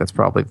 no, I think that's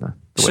probably the way.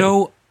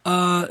 So,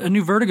 a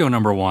new Vertigo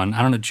 #1.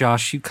 I don't know,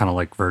 Josh, you kind of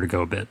like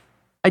Vertigo a bit.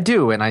 I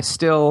do, and I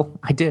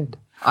did.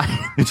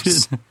 I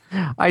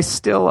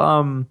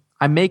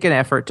make an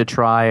effort to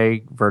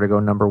try Vertigo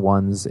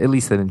 #1s, at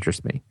least that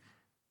interest me,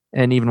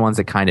 and even ones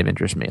that kind of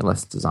interest me,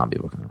 unless it's a zombie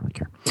book. I don't really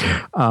care.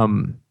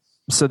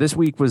 So this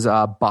week was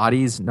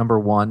Bodies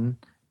 #1.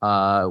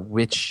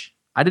 Which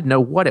I didn't know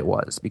what it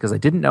was because I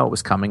didn't know it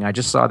was coming. I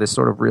just saw this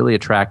sort of really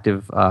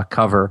attractive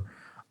cover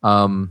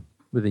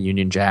with a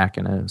Union Jack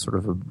and a sort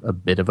of a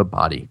bit of a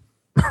body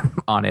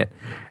on it.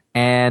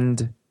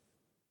 And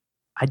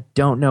I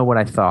don't know what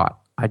I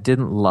thought. I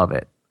didn't love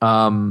it.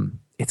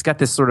 It's got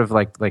this sort of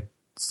like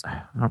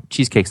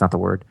cheesecake's not the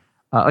word.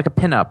 Like a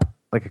pinup,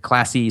 like a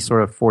classy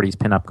sort of 40s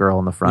pinup girl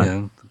in the front.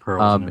 Yeah, the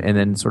pearls and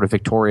then sort of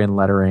Victorian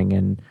lettering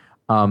and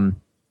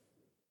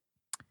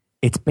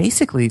it's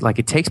basically like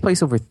it takes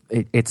place over.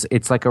 It's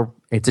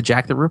a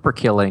Jack the Ripper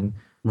killing,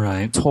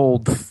 right?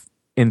 Told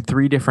in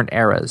 3 different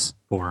eras.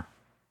 4.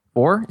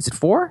 Is it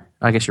 4?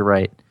 I guess you're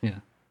right. Yeah.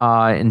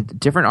 In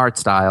different art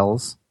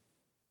styles,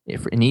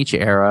 in each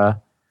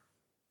era.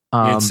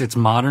 It's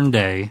modern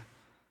day.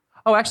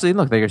 Oh, actually,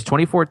 look, there's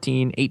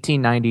 2014,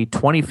 1890,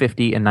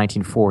 2050, and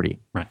 1940.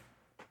 Right.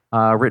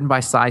 Written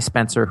by Cy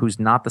Spencer, who's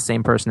not the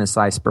same person as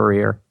Cy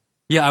Spurrier.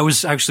 Yeah, I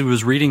was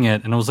reading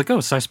it, and I was like,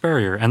 oh, Cy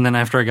Spurrier. And then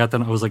after I got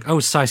done, I was like,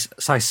 oh, Cy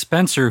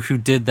Spencer, who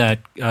did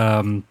that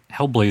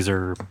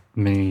Hellblazer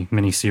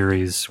mini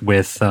series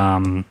with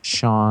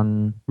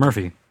Sean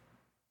Murphy.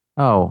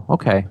 Oh,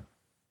 okay.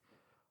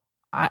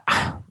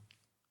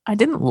 I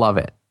didn't love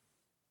it.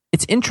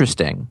 It's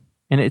interesting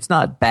and it's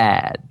not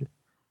bad,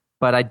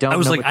 but I don't. I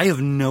was know like, I have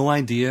no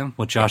idea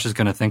what Josh is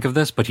going to think of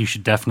this, but he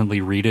should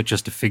definitely read it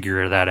just to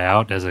figure that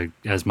out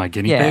as my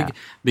guinea pig,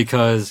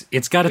 because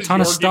it's got a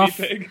ton of stuff.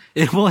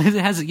 It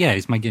has. Yeah,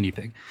 he's my guinea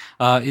pig.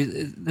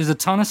 There's a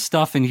ton of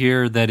stuff in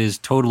here that is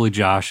totally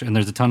Josh, and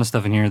there's a ton of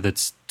stuff in here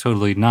that's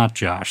totally not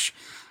Josh.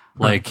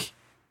 Like,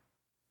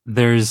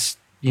 there's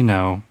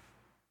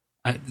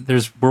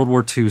there's World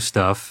War II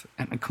stuff,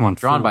 and come on,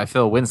 drawn by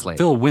Phil Winslade.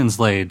 Phil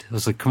Winslade. I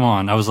was like, come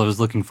on. I was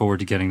looking forward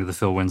to getting to the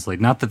Phil Winslade.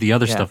 Not that the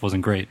other stuff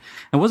wasn't great.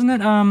 And wasn't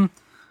that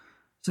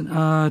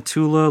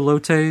Tula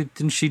Lote?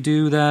 Didn't she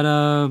do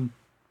that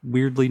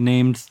weirdly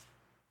named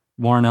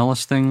Warren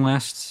Ellis thing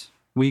last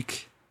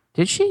week?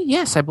 Did she?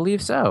 Yes, I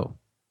believe so.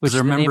 Because I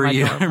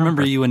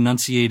remember you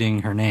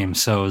enunciating her name,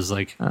 so it was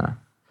like.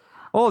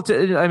 Well,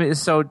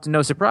 so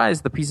no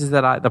surprise, the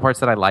parts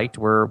that I liked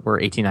were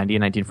 1890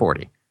 and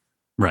 1940.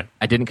 Right.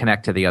 I didn't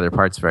connect to the other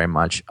parts very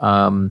much.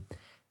 I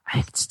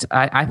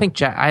think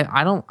Jack.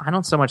 I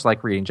don't so much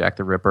like reading Jack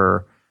the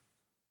Ripper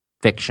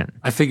fiction.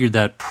 I figured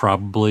that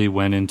probably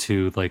went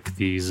into like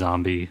the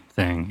zombie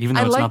thing, even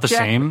though it's not the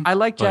same. I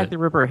like Jack the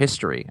Ripper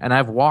history, and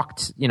I've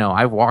walked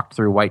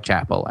through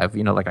Whitechapel.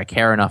 I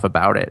care enough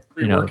about it.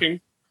 Reworking?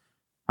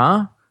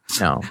 Huh?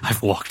 No,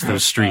 I've walked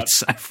those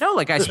streets. No,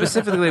 I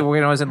specifically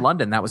when I was in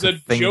London, that was a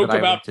thing joke that I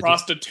about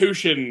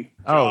prostitution.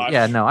 Josh. Oh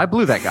yeah, no, I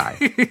blew that guy.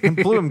 I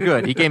blew him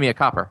good. He gave me a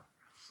copper.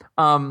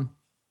 So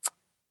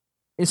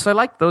I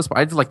like those.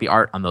 I just like the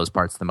art on those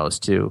parts the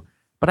most too.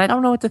 But I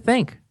don't know what to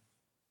think.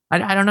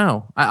 I don't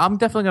know. I'm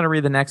definitely going to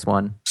read the next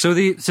one. So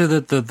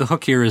the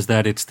hook here is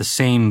that it's the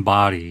same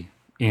body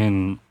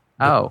in.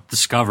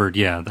 Discovered.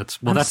 Yeah, that's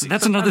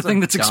another thing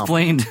that's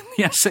explained.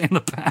 Yes, in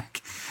the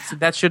back. So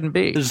that shouldn't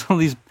be. There's all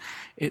these.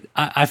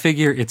 I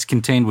figure it's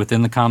contained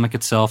within the comic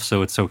itself,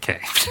 so it's okay.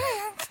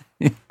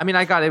 I mean,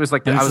 I got it was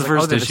like I was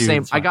like, they're the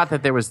same. I got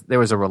that there was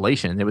a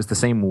relation. It was the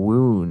same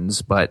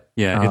wounds, but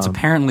it's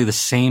apparently the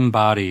same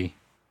body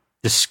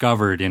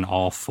discovered in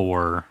all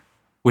four,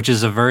 which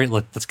is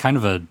that's kind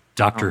of a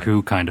Doctor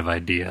Who kind of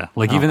idea.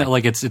 Like even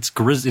like it's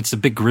a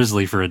big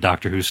grisly for a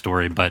Doctor Who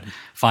story, but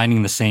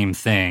finding the same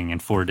thing in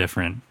four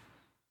different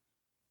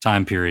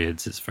time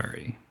periods is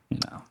very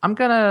I'm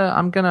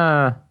gonna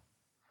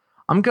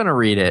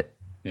read it.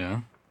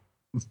 Yeah.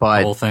 But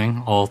the whole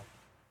thing, all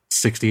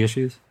 60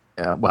 issues?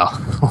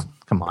 Well,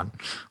 come on.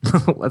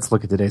 Let's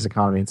look at today's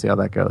economy and see how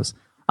that goes.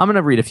 I'm going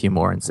to read a few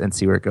more and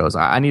see where it goes.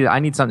 I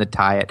need something to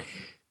tie it.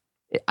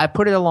 I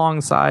put it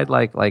alongside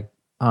like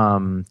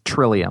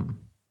Trillium,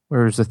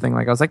 where there's a thing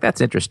I was like,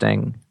 that's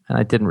interesting, and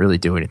it didn't really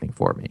do anything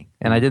for me.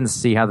 And I didn't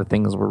see how the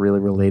things were really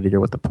related or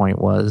what the point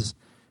was.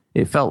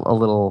 It felt a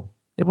little.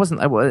 It was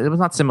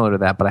not similar to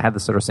that, but I had the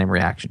sort of same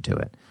reaction to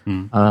it.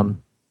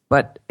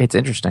 But it's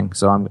interesting,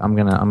 so I'm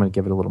gonna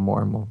give it a little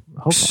more, and we'll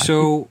hopefully.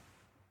 So,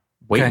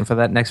 waiting for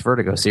that next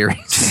Vertigo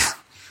series.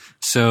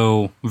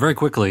 So very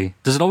quickly,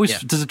 does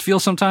it feel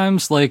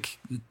sometimes like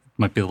it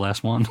might be the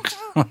last one?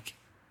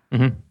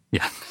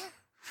 Yeah.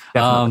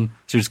 So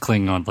you're just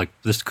clinging on like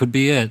this could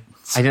be it.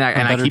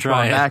 I keep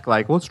going back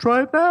like let's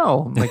try it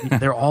now. I'm like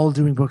they're all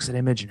doing books at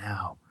Image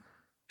now.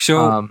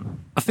 So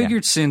I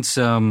figured since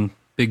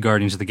big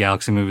Guardians of the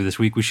Galaxy movie this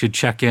week, we should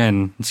check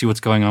in and see what's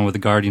going on with the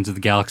Guardians of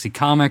the Galaxy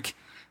comic.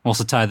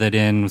 Also tie that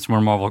in with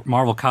some more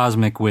Marvel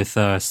Cosmic with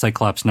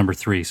Cyclops number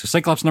 3. So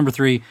Cyclops number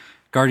 3,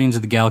 Guardians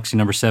of the Galaxy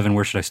number 7.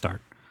 Where should I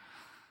start?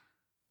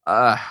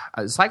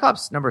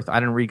 Cyclops number. I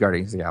didn't read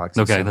Guardians of the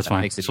Galaxy. Okay, so that's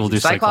fine. So we'll do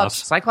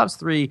Cyclops. Cyclops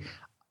 3.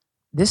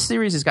 This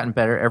series has gotten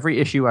better every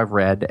issue I've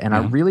read, and I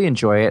really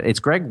enjoy it. It's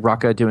Greg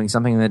Rucka doing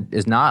something that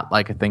is not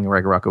like a thing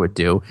Greg Rucka would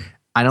do.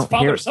 It's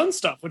father-son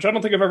stuff, which I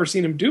don't think I've ever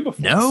seen him do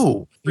before.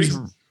 No, he's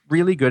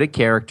really good at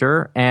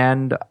character,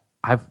 and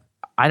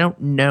I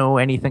don't know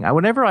anything.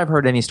 Whenever I've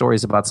heard any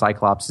stories about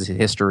Cyclops'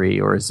 history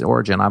or his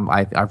origin,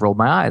 I've rolled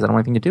my eyes. I don't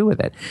want anything to do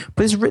with it.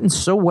 But it's written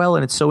so well,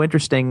 and it's so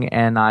interesting,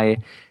 and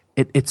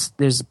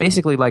there's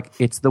basically like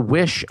it's the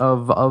wish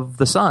of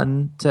the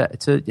son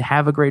to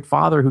have a great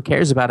father who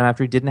cares about him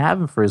after he didn't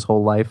have him for his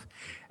whole life,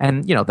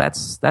 and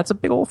that's a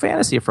big old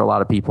fantasy for a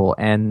lot of people,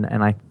 and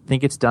I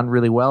think it's done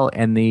really well,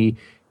 and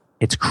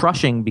it's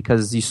crushing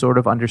because you sort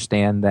of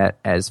understand that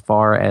as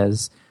far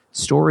as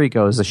story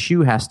goes, a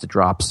shoe has to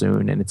drop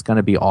soon, and it's going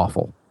to be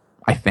awful.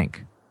 I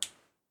think.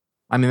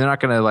 I mean, they're not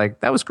going to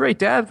that was great,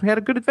 Dad. We had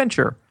a good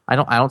adventure. I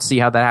don't see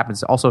how that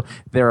happens. Also,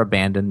 they're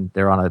abandoned.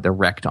 They're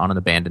wrecked on an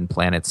abandoned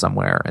planet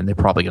somewhere, and they're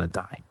probably going to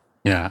die.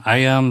 Yeah,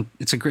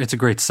 it's a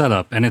great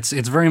setup, and it's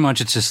very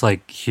much it's just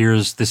like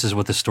this is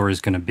what the story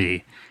is going to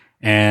be,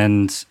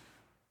 and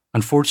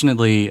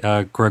unfortunately,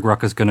 Greg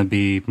Rucka is going to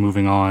be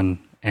moving on,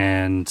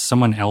 and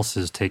someone else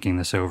is taking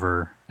this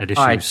over at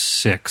issue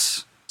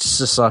 6.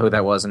 Just saw who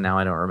that was, and now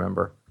I don't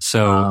remember.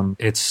 So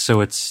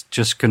it's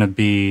just going to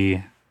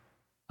be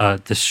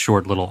this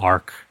short little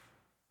arc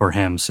for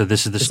him. So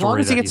this is the story. As long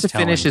as he gets to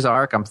finish his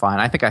arc, I'm fine.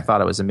 I think I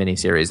thought it was a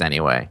miniseries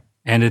anyway.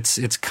 and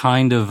it's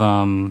kind of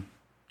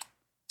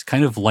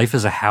life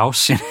as a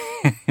house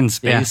in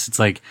space. Yeah. It's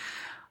like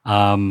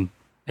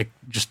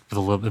just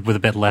with a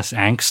bit less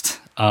angst.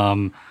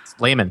 It's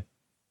layman.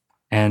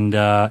 And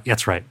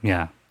that's right,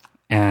 yeah.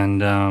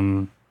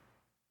 And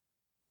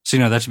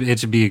so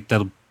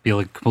that'll be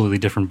like a completely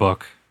different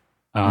book.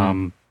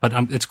 But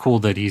it's cool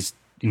that he's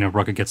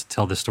Rucka gets to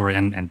tell this story,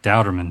 and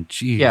Dowderman,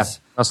 jeez. Yeah,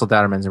 Russell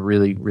Dowderman's a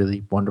really,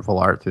 really wonderful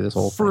art through this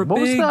whole thing. What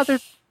was the other?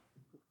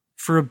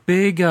 For a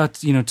big,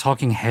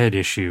 talking head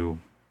issue,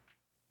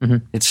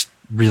 it's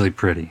really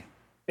pretty.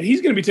 And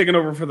he's going to be taking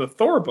over for the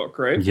Thor book,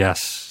 right?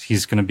 Yes,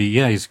 he's going to be.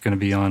 Yeah, he's going to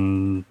be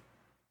on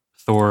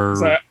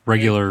Thor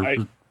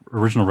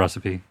original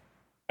recipe.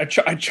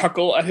 I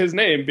chuckle at his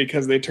name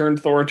because they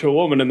turned Thor into a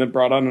woman and then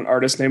brought on an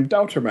artist named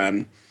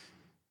Douterman.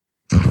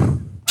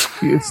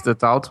 It's the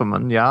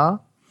Douterman, yeah?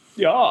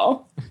 Yeah.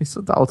 He's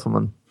a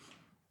Douterman.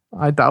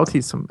 I doubt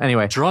he's some...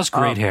 Anyway. Draws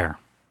great hair.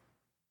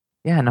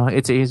 Yeah, no,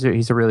 he's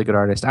a really good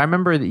artist. I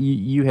remember that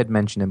you had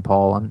mentioned him,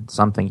 Paul, on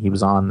something he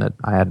was on that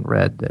I hadn't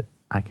read that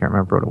I can't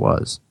remember what it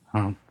was.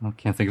 I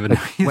can't think of it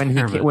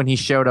either, when he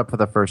showed up for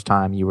the first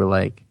time, you were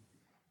like,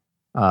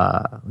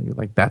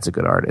 that's a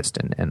good artist,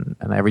 and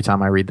every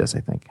time I read this, I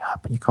think,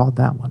 but you called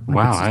that one.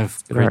 Wow, I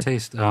have great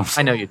taste.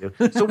 I know you do.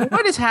 So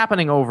what is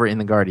happening over in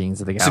the Guardians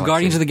of the Galaxy? So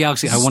Guardians of the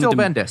Galaxy, This is still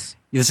Bendis.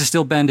 This is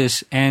still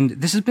Bendis, and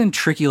this has been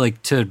tricky.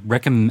 To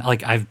recommend,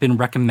 I've been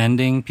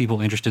recommending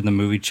people interested in the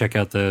movie check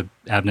out the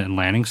Abnett and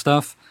Lanning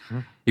stuff,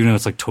 even though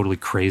it's totally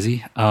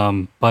crazy.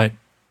 But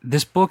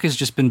this book has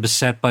just been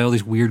beset by all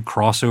these weird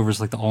crossovers,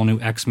 like the all new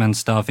X-Men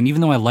stuff. And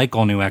even though I like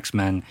all new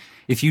X-Men,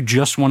 if you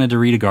just wanted to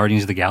read a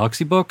Guardians of the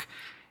Galaxy book,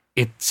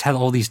 it's had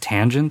all these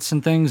tangents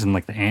and things, and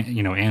the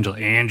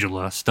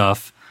Angela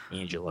stuff.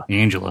 Angela.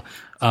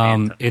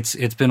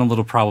 It's been a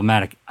little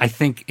problematic. I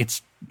think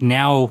it's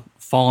now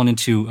fallen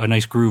into a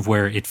nice groove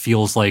where it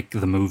feels like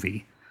the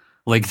movie.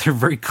 They're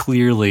very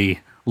clearly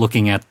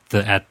looking at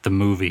the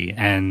movie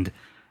and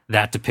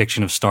that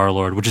depiction of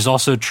Star-Lord, which is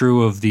also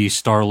true of the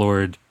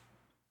Star-Lord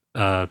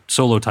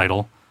solo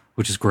title,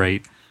 which is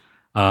great.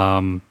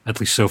 At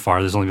least so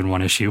far, there's only been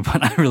one issue,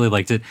 but I really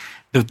liked it.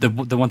 The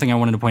one thing I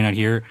wanted to point out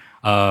here,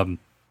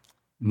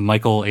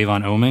 Michael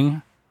Avon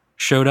Oeming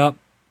showed up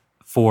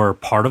for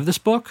part of this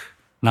book,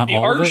 not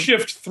all of it. The art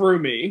shift threw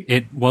me.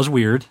 It was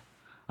weird.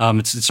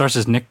 It starts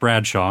as Nick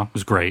Bradshaw,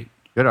 was great,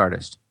 Good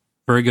artist.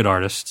 very good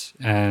artist,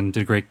 and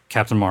did a great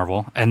Captain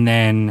Marvel. And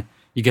then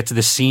you get to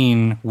the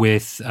scene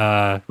with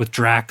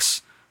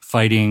Drax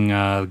fighting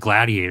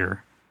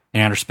Gladiator in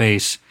outer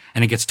space,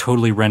 and it gets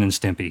totally Ren and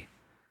Stimpy.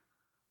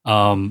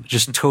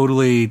 Just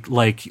totally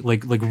like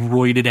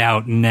roided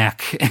out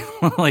neck,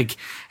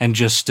 and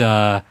just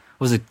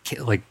was it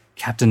like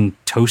Captain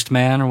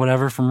Toastman or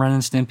whatever from Ren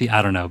and Stimpy?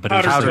 I don't know, but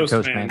Powder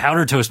Toast Man.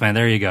 Powder Toast Man.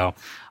 There you go.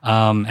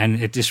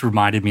 And it just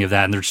reminded me of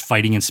that. And they're just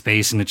fighting in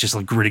space, and it's just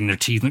gritting their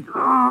teeth.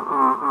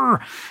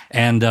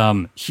 And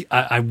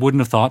I wouldn't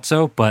have thought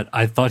so, but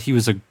I thought he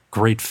was a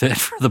great fit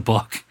for the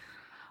book.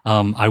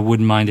 I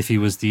wouldn't mind if he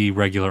was the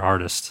regular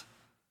artist.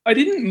 I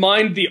didn't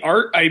mind the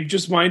art. I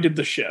just minded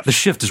the shift. The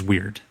shift is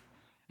weird,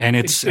 and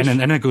and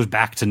then it goes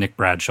back to Nick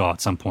Bradshaw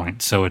at some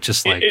point. So it's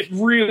just it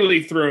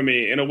really threw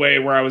me in a way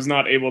where I was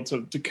not able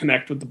to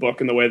connect with the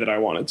book in the way that I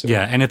wanted to.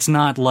 Yeah, and it's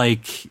not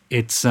like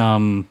it's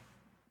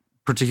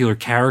particular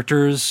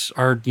characters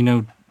are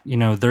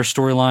their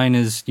storyline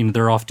is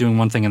they're off doing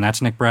one thing and that's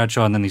Nick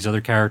Bradshaw, and then these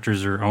other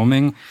characters are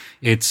Oeming.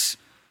 It's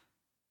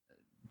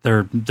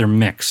they're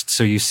mixed,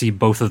 so you see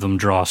both of them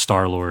draw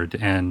Star-Lord,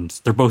 and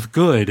they're both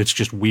good. It's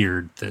just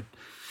weird that,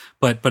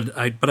 but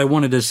I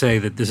wanted to say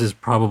that this is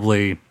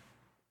probably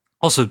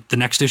also the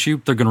next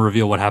issue. They're going to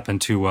reveal what happened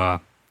to the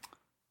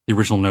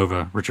original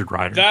Nova, Richard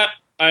Rider. That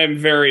I'm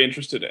very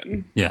interested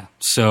in. Yeah,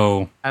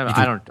 so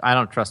I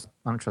don't trust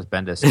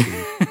Bendis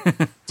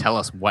to tell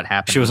us what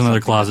happened. She was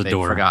another closet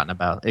door. Forgotten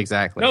about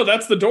exactly. No,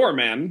 that's the door,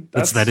 man.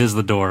 That is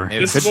the door.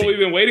 This is what we've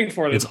been waiting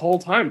for this whole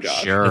time,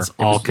 Josh. Sure, it's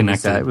all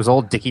connected. It was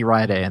old Dickie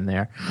Rider in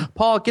there.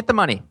 Paul, get the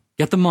money.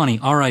 Get the money.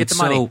 All right.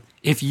 So money.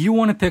 if you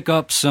want to pick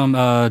up some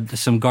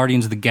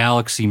Guardians of the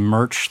Galaxy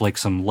merch, like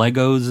some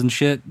Legos and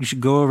shit, you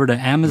should go over to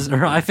Amazon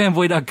or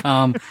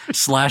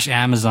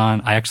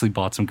iFanboy.com/Amazon. I actually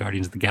bought some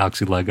Guardians of the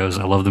Galaxy Legos.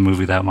 I love the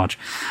movie that much.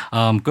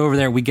 Go over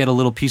there. We get a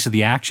little piece of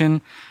the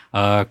action.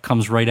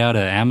 Comes right out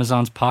of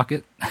Amazon's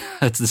pocket.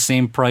 It's the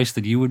same price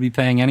that you would be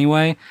paying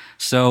anyway.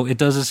 So it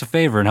does us a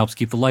favor and helps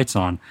keep the lights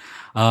on.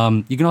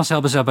 You can also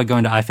help us out by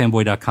going to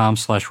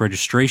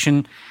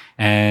ifanboy.com/registration,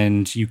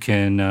 and you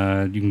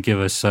can give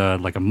us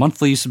like a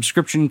monthly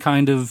subscription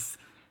kind of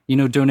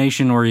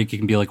donation, or it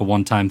can be like a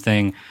one-time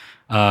thing.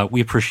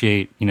 We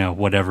appreciate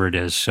whatever it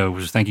is. So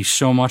thank you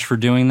so much for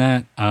doing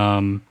that.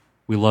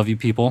 We love you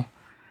people,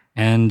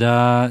 and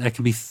it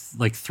can be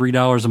like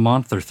 $3 a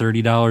month or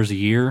 $30 a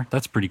year.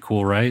 That's pretty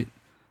cool, right?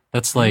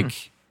 That's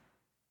like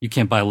you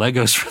can't buy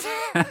Legos for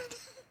that.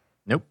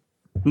 Nope.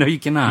 No, you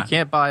cannot. You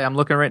can't buy. I'm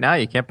looking right now.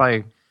 You can't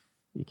buy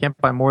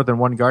more than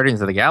one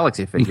Guardians of the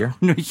Galaxy figure.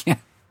 No, you can't.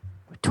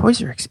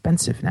 Toys are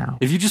expensive now.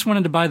 If you just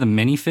wanted to buy the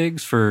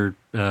minifigs for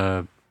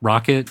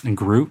Rocket and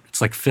Groot,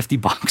 it's like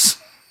 $50.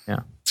 Yeah.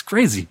 It's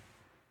crazy.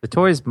 The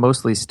toys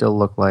mostly still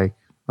look like,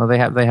 well, they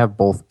have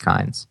both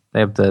kinds. They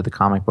have the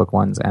comic book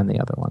ones and the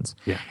other ones.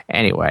 Yeah.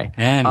 Anyway,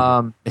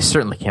 they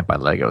certainly can't buy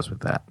Legos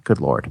with that.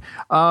 Good Lord.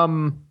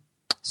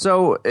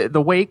 So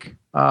The Wake,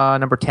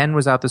 number 10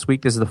 was out this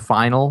week. This is the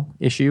final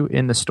issue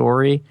in the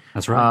story.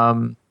 That's right.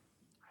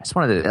 I just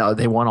wanted to,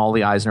 they won all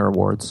the Eisner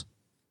Awards,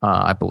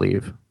 I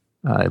believe.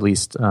 At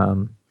least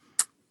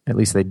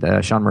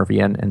they, Sean Murphy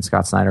and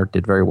Scott Snyder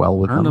did very well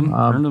with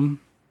them.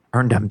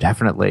 Earned them,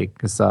 definitely,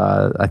 because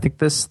I think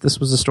this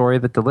was a story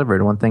that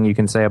delivered. One thing you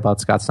can say about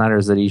Scott Snyder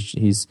is that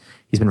he's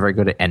been very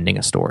good at ending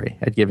a story,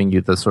 at giving you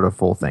the sort of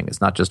full thing.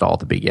 It's not just all at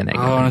the beginning.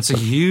 Oh, and it's a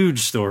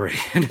huge story.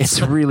 It's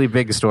a really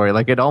big story.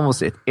 Like it's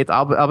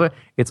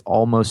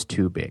almost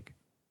too big.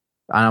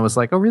 And I was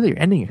like, oh, really? You're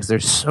ending it? Because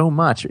there's so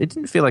much. It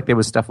didn't feel like there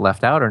was stuff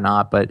left out or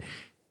not, but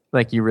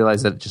like you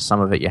realize that just some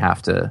of it you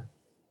have to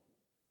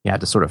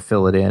sort of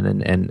fill it in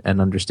and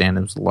understand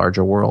it was a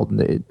larger world.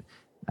 And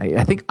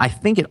I think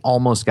it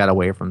almost got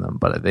away from them,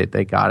 but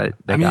they got it.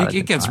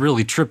 It gets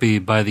really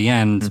trippy by the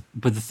end. Mm-hmm.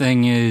 But the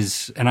thing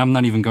is, and I'm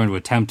not even going to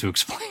attempt to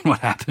explain what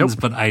happens.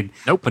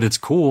 Nope. But it's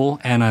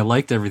cool, and I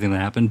liked everything that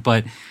happened.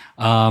 But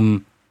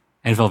and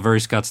it felt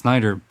very Scott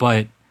Snyder.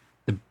 But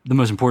the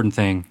most important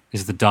thing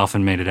is the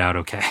dolphin made it out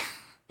okay.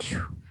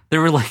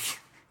 There were like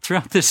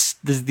throughout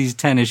these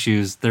 10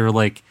 issues, there were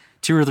like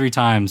 2 or 3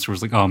 times where it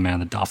was like, oh man,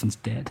 the dolphin's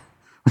dead.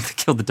 They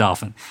killed the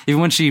dolphin.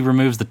 Even when she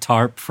removes the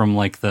tarp from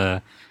like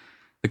the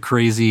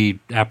crazy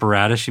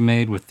apparatus she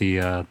made with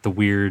the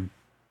weird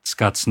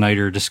Scott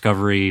Snyder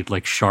Discovery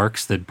like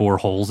sharks that bore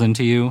holes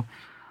into you.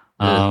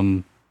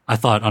 I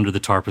thought under the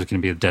tarp was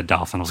going to be a dead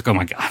dolphin. I was like, oh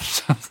my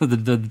gosh,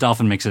 the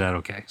dolphin makes it out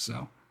okay.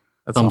 So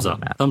that's thumbs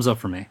up. Thumbs up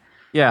for me.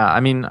 Yeah, I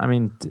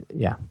mean,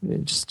 yeah,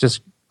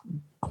 just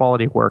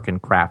quality work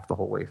and craft the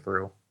whole way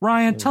through.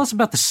 Ryan, tell us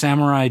about the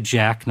Samurai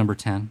Jack number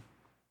 10.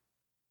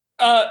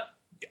 I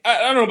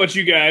don't know about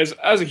you guys.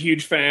 I was a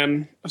huge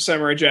fan of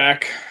Samurai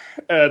Jack,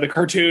 the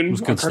cartoon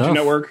on Cartoon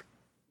Network.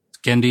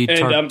 Gendy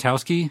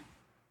Tartakovsky?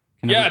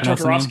 Yeah,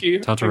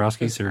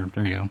 Tartakovsky, sir.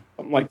 There you go.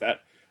 Something like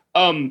that.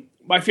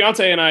 My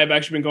fiance and I have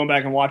actually been going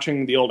back and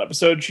watching the old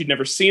episodes. She'd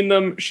never seen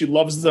them. She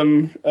loves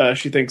them.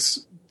 She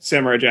thinks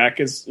Samurai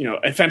Jack is,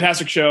 a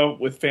fantastic show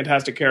with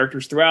fantastic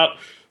characters throughout.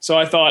 So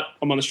I thought,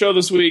 I'm on the show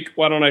this week.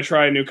 Why don't I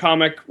try a new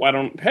comic?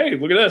 Hey,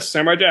 look at this.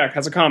 Samurai Jack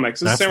has a comic.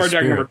 So this is Samurai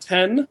Jack number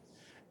 10.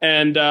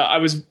 And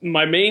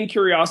my main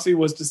curiosity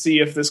was to see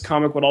if this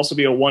comic would also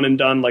be a one and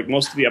done like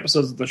most of the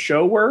episodes of the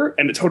show were.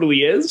 And it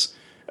totally is.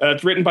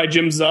 It's written by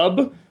Jim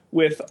Zub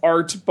with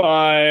art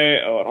by,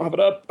 I don't have it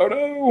up. Oh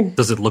no.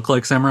 Does it look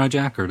like Samurai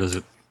Jack or does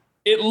it?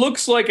 It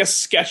looks like a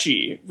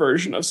sketchy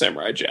version of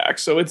Samurai Jack.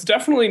 So it's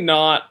definitely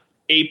not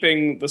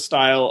aping the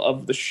style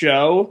of the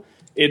show.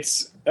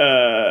 It's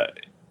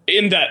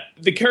in that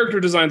the character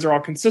designs are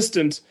all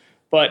consistent,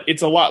 but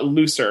it's a lot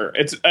looser.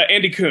 It's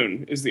Andy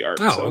Kuhn is the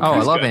art. I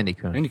love Andy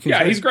Kuhn.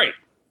 He's great.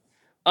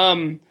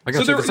 I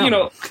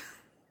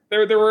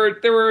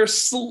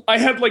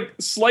had like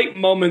slight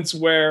moments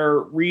where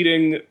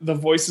reading the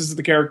voices of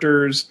the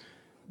characters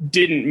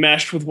didn't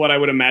mesh with what I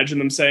would imagine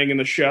them saying in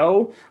the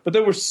show, but they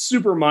were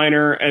super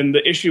minor, and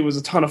the issue was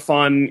a ton of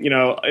fun.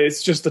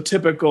 It's just the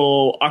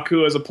typical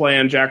Aku as a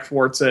plan, Jack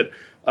thwarts it.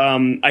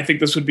 I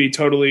think this would be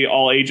totally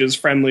all ages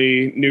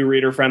friendly, new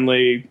reader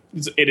friendly.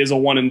 It is a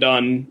one and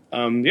done.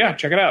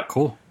 Check it out.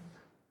 Cool.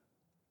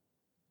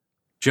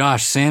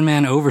 Josh,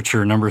 Sandman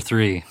Overture number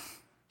 3.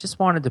 Just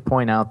wanted to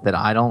point out that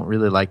I don't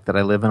really like that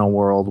I live in a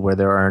world where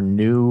there are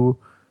new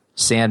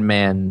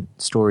Sandman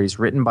stories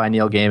written by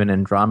Neil Gaiman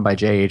and drawn by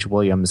J.H.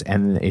 Williams,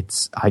 and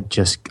I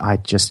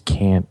just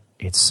can't.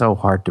 It's so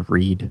hard to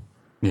read.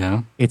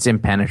 Yeah, it's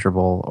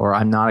impenetrable, or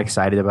I'm not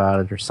excited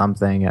about it, or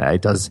something.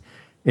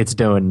 It's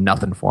doing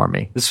nothing for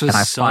me. This was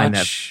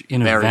such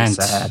an event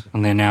sad.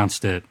 When they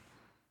announced it.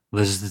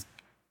 This is the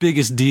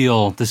biggest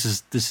deal. This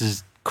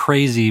is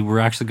crazy. We're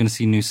actually going to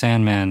see new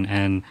Sandman,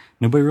 and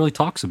nobody really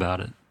talks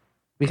about it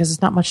because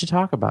it's not much to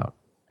talk about.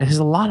 There's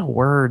a lot of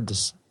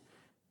words.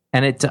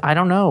 And I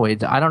don't know.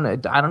 I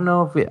don't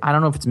know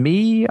if it's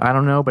me. I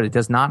don't know, but it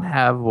does not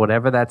have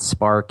whatever that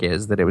spark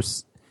is that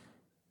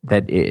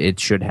it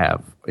should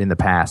have in the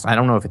past. I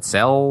don't know if it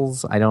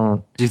sells. I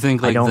don't. Do you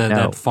think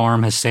that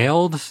farm has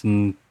sailed?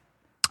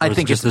 I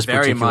think just it's this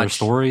very particular much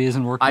story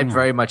isn't working. I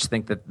very much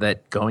think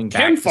that going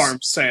back can farm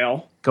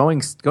sail.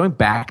 Going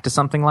back to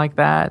something like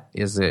that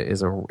is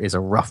a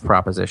rough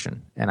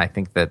proposition, and I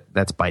think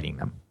that's biting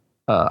them.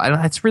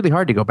 It's really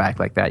hard to go back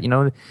like that.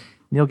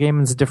 Neil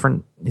Gaiman's a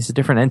different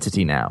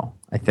entity now,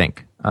 I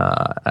think.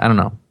 I don't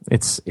know.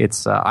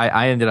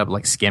 I ended up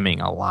like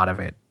skimming a lot of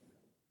it.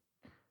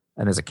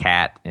 And there's a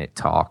cat and it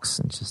talks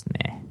and it's just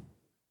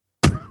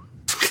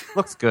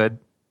looks good.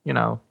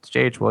 It's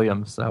J.H.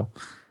 Williams, so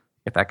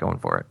get that going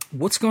for it.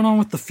 What's going on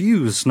with The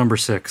Fuse, number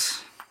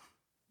 6?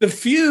 The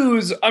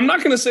Fuse, I'm not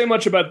going to say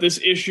much about this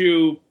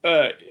issue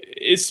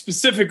is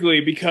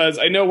specifically because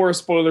I know we're a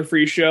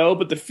spoiler-free show,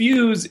 but The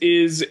Fuse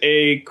is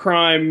a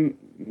crime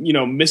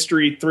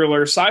mystery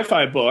thriller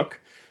sci-fi book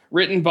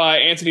written by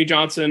Anthony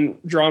Johnson,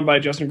 drawn by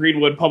Justin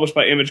Greenwood, published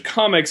by Image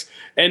Comics,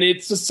 and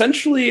it's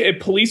essentially a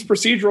police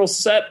procedural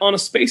set on a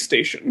space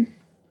station.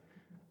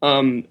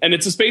 And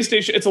it's a space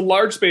station. It's a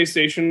large space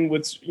station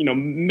with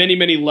many,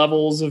 many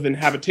levels of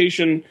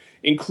inhabitation,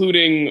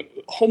 including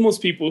homeless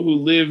people who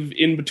live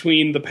in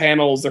between the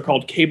panels. They're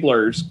called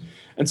cablers.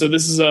 And so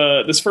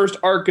this first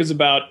arc is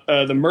about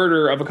the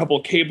murder of a couple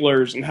of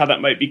cablers and how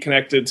that might be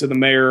connected to the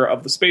mayor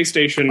of the space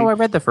station. Oh, I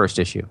read the first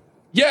issue.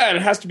 Yeah, and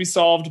it has to be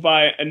solved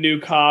by a new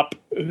cop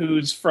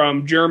who's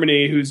from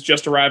Germany who's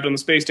just arrived on the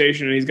space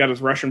station, and he's got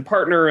his Russian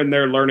partner, and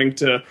they're learning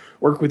to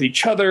work with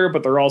each other,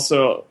 but they're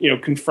also,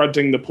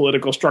 confronting the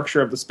political structure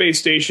of the space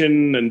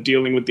station and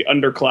dealing with the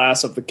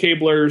underclass of the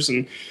cablers.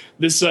 And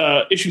this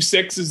issue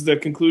 6 is the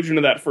conclusion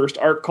of that first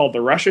arc called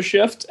The Russia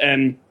Shift.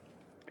 And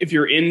if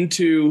you're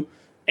into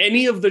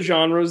any of the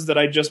genres that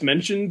I just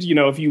mentioned,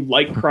 if you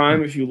like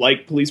crime, if you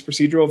like police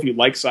procedural, if you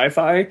like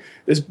sci-fi,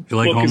 this you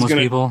like book homeless is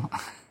going to... people?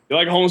 You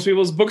like homeless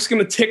people? This book's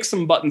going to tick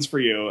some buttons for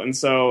you, and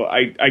so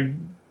I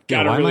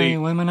gotta really.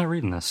 Why am I not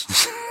reading this?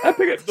 I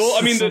pick it. Well,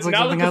 I mean, Sounds like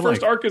now that the something I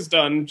first like. arc is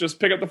done, just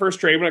pick up the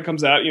first trade when it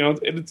comes out.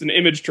 It's an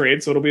Image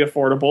trade, so it'll be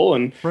affordable,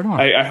 and Right on.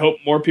 I hope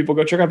more people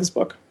go check out this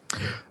book.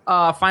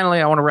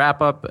 Finally, I want to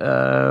wrap up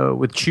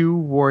with Chew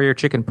Warrior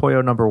Chicken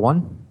Pollo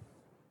 #1.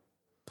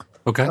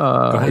 Okay. Go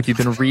ahead. If you've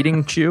been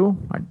reading Chew,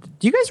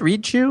 do you guys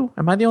read Chew?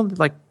 Am I the only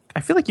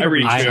I feel like you I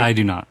read Chew. I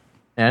do not.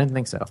 Yeah, I didn't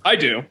think so. I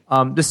do.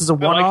 This is a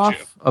one-off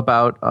Chew.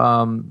 about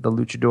the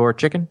luchador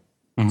chicken,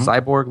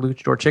 cyborg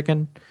luchador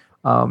chicken,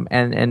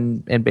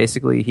 and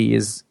basically he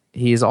is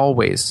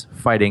always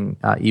fighting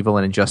evil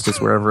and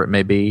injustice wherever it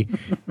may be,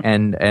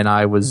 and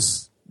I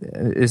was.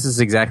 This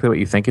is exactly what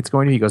you think it's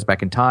going to. He goes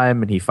back in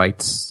time and he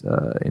fights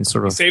in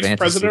sort of Saves fantasy.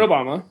 President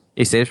Obama.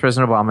 He saves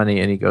President Obama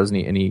and he goes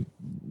and he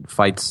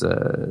fights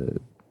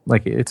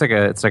like it's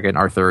like an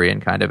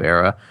Arthurian kind of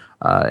era.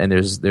 And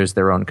there's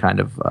their own kind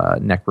of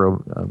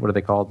necro. What are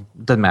they called?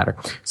 Doesn't matter.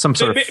 Some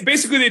sort of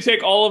Basically, they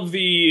take all of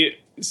the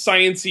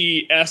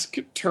science-y-esque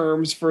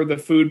terms for the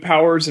food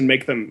powers and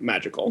make them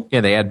magical.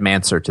 yeah. They add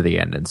Mancer to the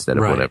end instead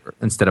of Right. whatever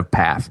instead of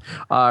Path.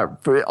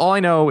 For all I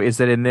know is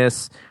that in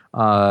this,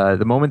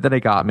 the moment that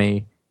it got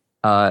me,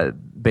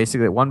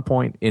 basically at one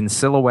point in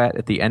silhouette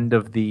at the end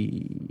of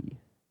the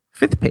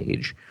 5th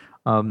page,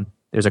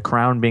 there's a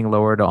crown being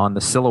lowered on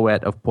the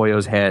silhouette of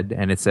Pollo's head,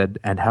 and it said,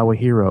 "And how a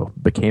hero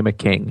became a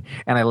king."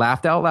 And I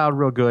laughed out loud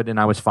real good, and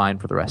I was fine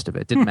for the rest of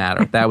it. Didn't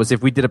matter. That was,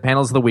 if we did a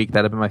panels of the week,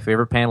 that'd have been my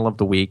favorite panel of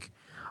the week.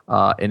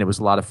 And it was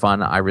a lot of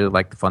fun. I really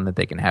like the fun that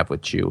they can have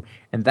with Chew.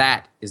 And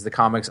that is the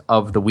comics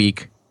of the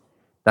week.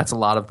 That's a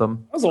lot of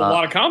them. That was a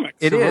lot of comics.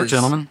 It Good work, is,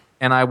 gentlemen.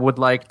 And I would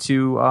like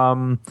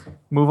to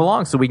move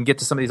along so we can get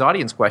to some of these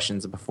audience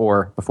questions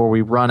before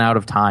we run out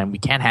of time. We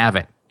can't have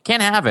it.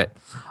 Can't have it.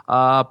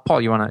 Paul,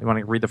 you want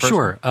to read the first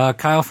one? Sure.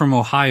 Kyle from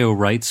Ohio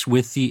writes,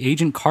 with the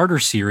Agent Carter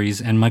series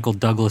and Michael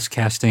Douglas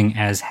casting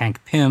as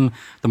Hank Pym,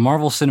 the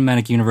Marvel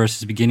Cinematic Universe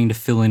is beginning to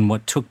fill in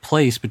what took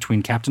place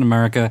between Captain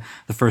America,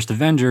 the First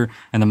Avenger,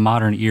 and the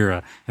modern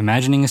era.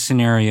 Imagining a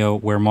scenario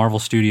where Marvel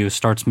Studios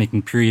starts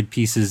making period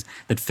pieces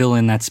that fill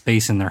in that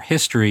space in their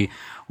history,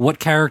 what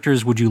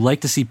characters would you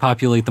like to see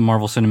populate the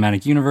Marvel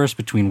Cinematic Universe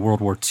between World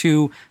War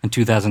II and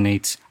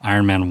 2008's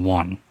Iron Man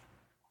 1?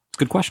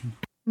 Good question.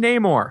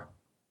 Namor.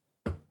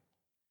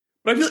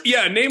 But I feel,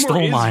 Namor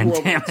Stole is mine,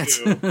 World damn War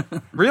II.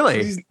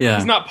 Really? Yeah.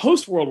 He's not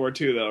post-World War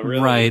II, though,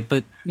 really. Right,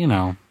 but,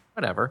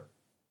 Whatever.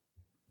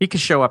 He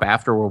could show up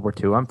after World War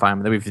II. I'm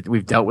fine with it.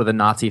 We've dealt with a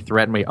Nazi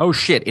threat, and oh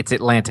shit, it's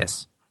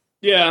Atlantis.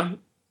 Yeah.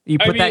 You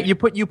put I mean, you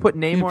put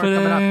Namor put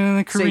coming up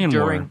the Korean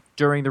War.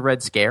 during the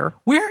Red Scare.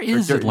 Where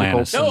is Or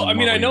Atlantis? No, in the I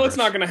mean, I Marvel know it's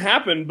not universe? going to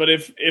happen, but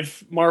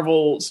if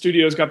Marvel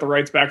Studios got the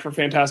rights back for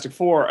Fantastic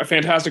Four, a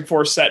Fantastic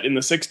Four set in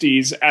the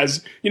 60s,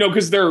 as,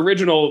 because their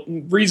original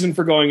reason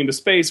for going into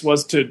space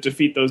was to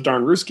defeat those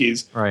darn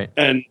Ruskies. Right.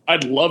 And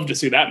I'd love to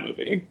see that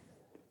movie.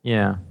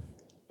 Yeah.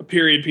 A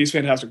period piece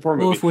Fantastic Four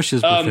movie. Well, if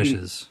wishes were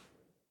fishes.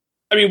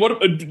 I mean,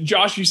 what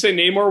Josh, you say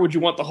Namor, would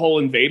you want the whole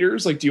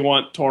Invaders? Like, do you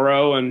want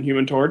Toro and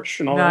Human Torch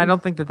and all No, that? I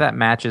don't think that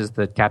matches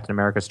the Captain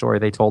America story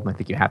they told. And I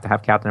think you have to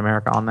have Captain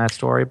America on that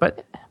story,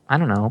 but I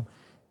don't know.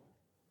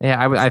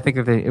 Yeah, I think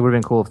that it would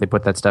have been cool if they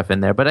put that stuff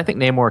in there, but I think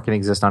Namor can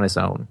exist on his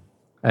own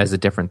as a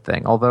different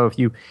thing. Although if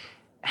you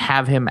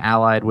have him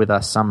allied with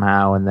us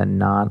somehow and then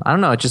not, I don't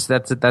know. It just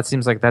that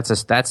seems like that's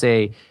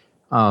a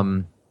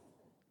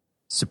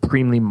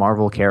supremely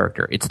Marvel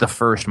character. It's the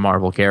first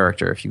Marvel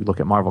character if you look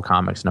at Marvel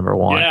Comics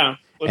 #1. Yeah.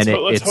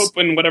 Let's hope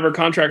in whatever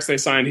contracts they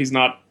signed, he's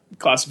not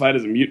classified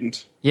as a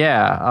mutant.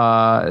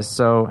 Yeah.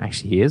 So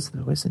actually, he is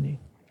though, isn't he?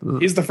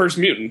 He's the first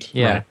mutant.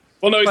 Yeah. Right.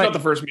 Well, no, he's But- not the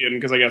first mutant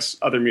because I guess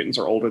other mutants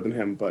are older than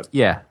him, but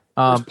Yeah.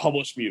 first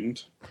published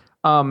mutant.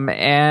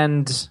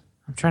 And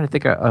I'm trying to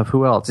think of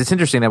who else. It's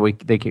interesting that we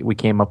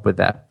came up with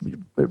that.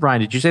 But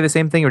Ryan, did you say the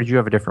same thing, or did you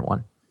have a different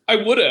one? I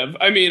would have.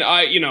 I mean,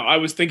 I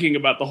was thinking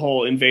about the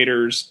whole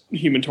Invaders,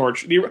 Human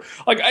Torch.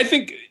 I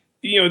think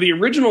the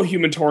original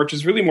Human Torch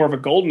is really more of a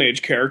Golden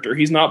Age character.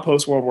 He's not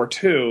post World War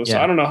II, so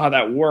Yeah. I don't know how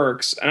that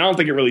works, and I don't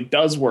think it really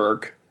does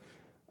work.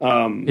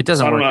 It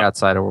doesn't so I don't work know.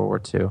 outside of World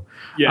War II.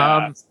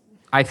 Yeah.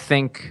 I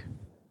think.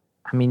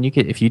 I mean, you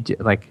could if you do,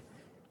 like.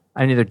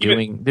 I mean,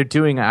 they're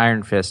doing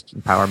Iron Fist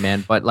and Power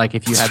Man, but like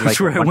if you had like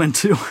where I went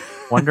to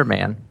Wonder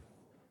Man,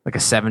 like a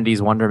 '70s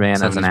Wonder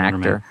Man as an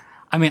actor.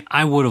 I mean,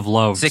 I would have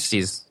loved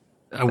 '60s.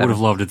 I would have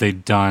loved if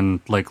they'd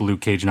done like Luke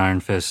Cage and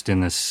Iron Fist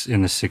in the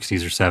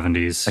 '60s or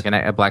 '70s, like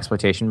a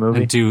blaxploitation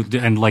movie,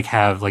 and like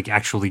have like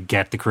actually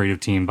get the creative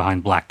team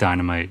behind Black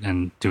Dynamite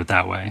and do it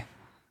that way.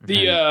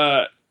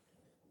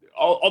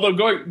 Although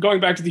going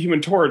back to the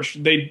Human Torch,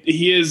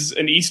 he is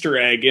an Easter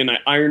egg in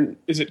Iron.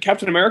 Is it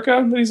Captain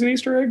America that he's an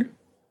Easter egg?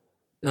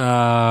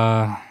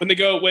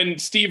 When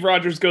Steve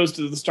Rogers goes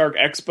to the Stark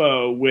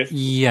Expo with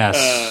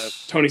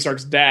Tony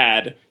Stark's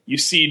dad, you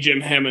see Jim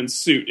Hammond's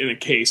suit in a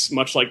case,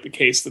 much like the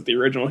case that the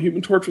original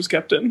Human Torch was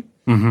kept in.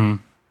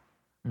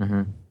 Mm-hmm.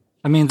 Mm-hmm.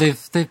 I mean,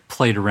 they've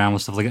played around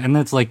with stuff like that, and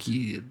that's like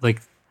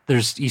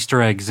there's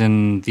Easter eggs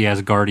in the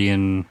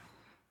Asgardian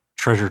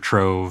treasure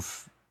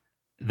trove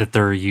that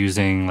they're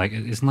using. Like,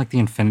 isn't like the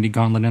Infinity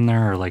Gauntlet in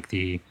there, or like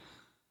the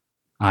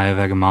Eye of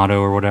Agamotto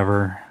or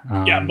whatever.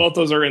 Yeah, both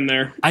those are in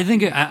there.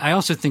 I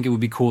also think it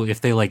would be cool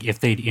if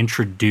they'd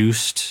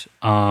introduced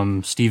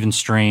Stephen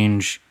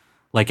Strange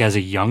like as a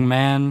young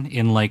man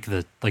in like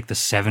the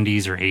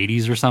 70s or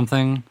 80s or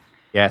something.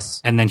 Yes,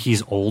 and then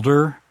he's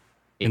older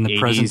in the 80s,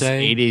 present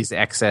day. 80s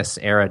excess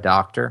era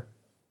Doctor.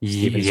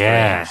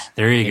 Yeah,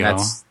 there you go.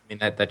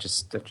 That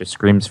just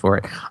screams for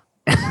it.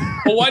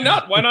 Well, why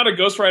not? Why not a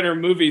Ghost Rider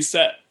movie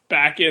set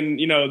back in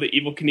the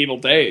Evel Knievel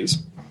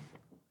days?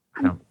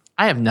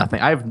 I have nothing.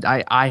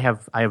 I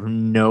have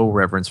no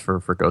reverence for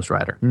Ghost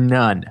Rider.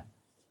 None.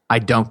 I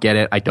don't get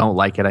it. I don't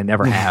like it. I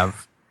never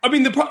have. I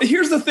mean,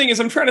 here's the thing: is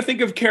I'm trying to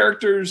think of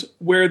characters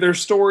where their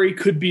story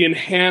could be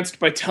enhanced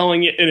by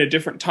telling it in a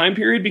different time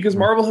period. Because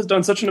Marvel has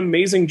done such an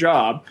amazing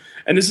job,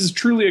 and this is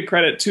truly a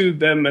credit to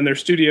them and their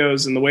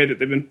studios and the way that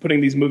they've been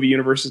putting these movie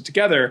universes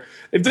together.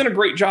 They've done a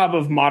great job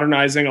of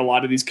modernizing a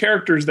lot of these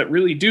characters that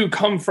really do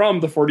come from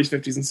the 40s,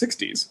 50s, and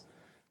 60s.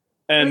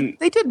 And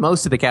they did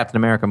most of the Captain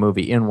America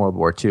movie in World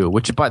War II,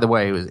 which, by the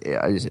way,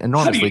 is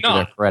enormously to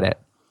their credit.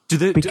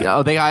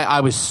 I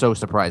was so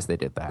surprised they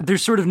did that.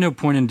 There's sort of no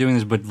point in doing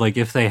this, but like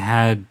if they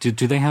had, do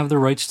they have the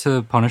rights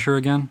to Punisher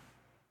again?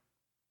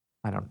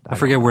 I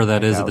forget where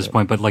that is at this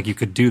point, but like you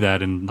could do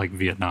that in like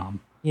Vietnam.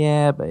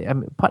 Yeah, but I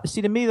mean,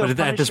 see, to me, though, but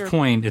at this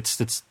point, it's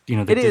they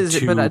did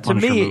two Punisher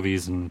me,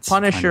 movies, and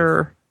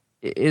Punisher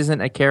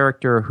isn't a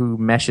character who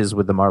meshes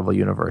with the Marvel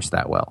universe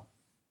that well.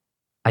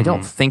 I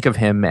don't think of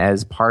him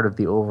as part of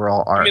the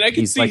overall arc. I mean, I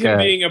can see him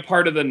being a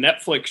part of the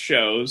Netflix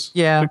shows.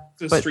 Yeah,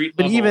 but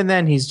even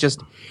then,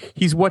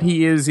 he's what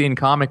he is in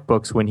comic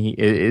books when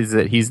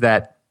he's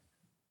that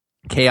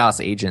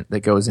chaos agent that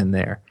goes in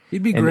there.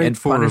 He'd be great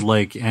for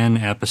like an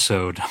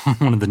episode on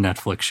one of the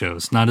Netflix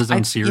shows, not his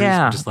own series,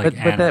 but just like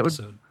an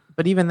episode.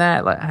 But even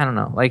that, like, I don't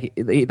know, like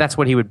that's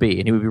what he would be,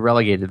 and he would be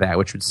relegated to that,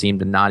 which would seem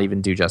to not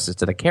even do justice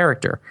to the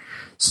character.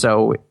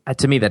 So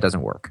to me, that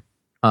doesn't work.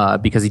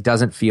 Because he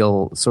doesn't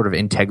feel sort of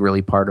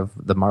integrally part of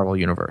the Marvel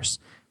universe.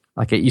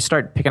 Like you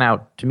start picking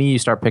out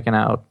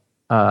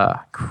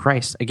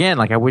Christ again.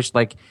 Like I wish,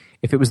 like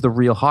if it was the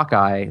real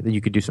Hawkeye, that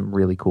you could do some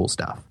really cool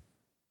stuff.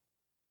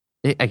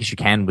 I guess you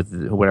can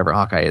with whatever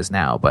Hawkeye is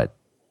now, but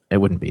it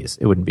wouldn't be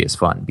as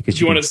fun because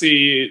you want to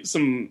see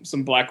some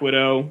Black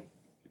Widow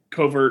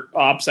covert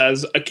ops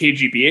as a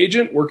KGB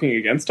agent working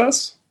against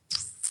us.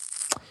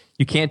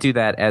 You can't do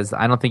that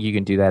I don't think you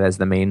can do that as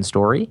the main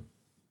story.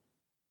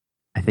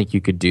 I think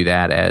you could do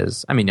that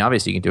as, I mean,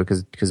 obviously you can do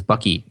it because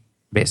Bucky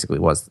basically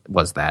was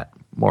that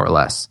more or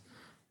less.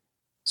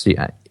 So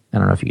yeah, I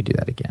don't know if you could do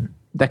that again.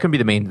 That couldn't be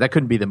the main. That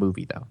couldn't be the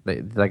movie though.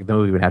 The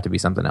movie would have to be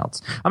something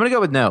else. I'm gonna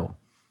go with no,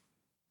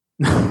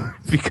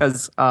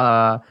 because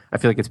I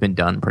feel like it's been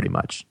done pretty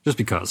much. Just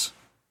because.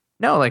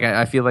 No, like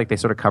I feel like they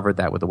sort of covered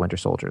that with the Winter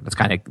Soldier. That's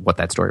kind of what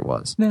that story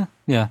was.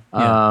 Yeah.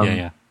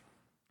 I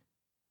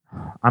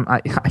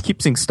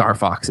keep seeing Star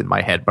Fox in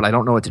my head, but I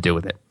don't know what to do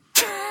with it.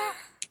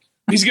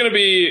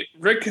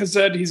 Rick has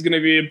said he's going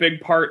to be a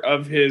big part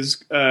of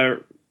his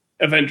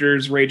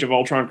Avengers Rage of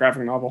Ultron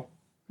graphic novel.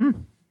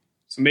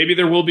 So maybe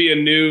there will be a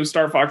new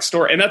Star Fox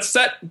story. And that's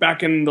set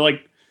back in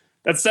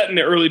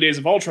the early days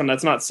of Ultron.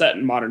 That's not set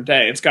in modern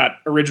day. It's got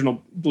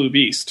original Blue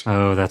Beast.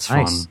 Oh, that's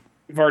nice. Fun.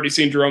 We've already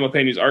seen Jerome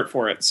Peña's art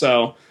for it.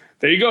 So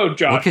there you go,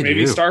 Josh.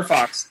 Maybe Star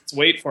Fox. Let's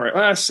wait for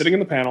it. Sitting in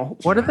the panel.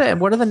 What are the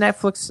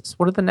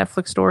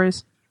Netflix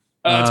stories?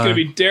 It's going to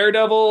be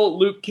Daredevil,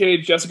 Luke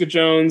Cage, Jessica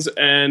Jones,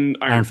 and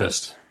Iron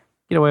Fist.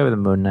 Get away with the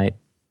Moon Knight.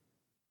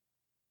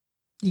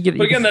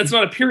 But again, that's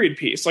not a period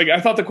piece. Like I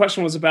thought the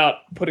question was about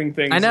putting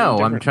things. I know.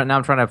 I'm trying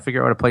to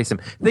figure out how to place them.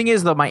 The thing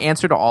is, though, my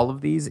answer to all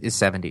of these is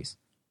 70s.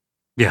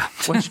 Yeah.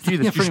 Why should you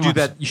do this? You should do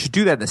that. You should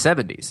do that in the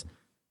 70s.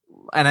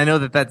 And I know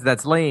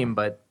that's lame,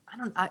 but I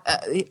don't.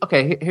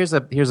 Okay, here's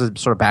a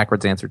sort of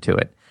backwards answer to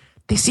it.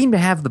 They seem to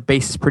have the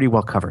bases pretty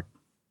well covered.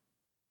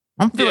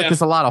 I don't feel like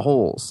there's a lot of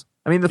holes.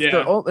 I mean,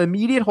 the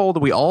immediate hole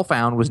that we all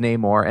found was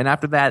Namor, and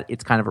after that,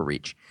 it's kind of a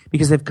reach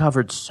because they've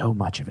covered so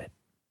much of it,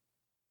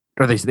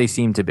 or they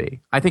seem to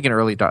be. I think an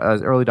early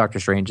Doctor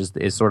Strange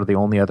is sort of the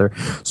only other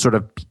sort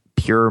of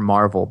pure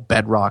Marvel,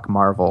 bedrock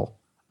Marvel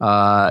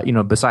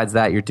Besides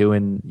that, you're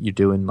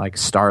doing like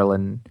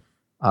Starlin,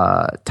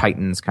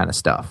 Titans kind of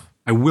stuff.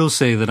 I will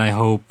say that I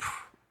hope,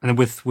 and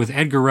with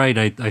Edgar Wright,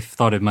 I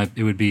thought it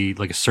would be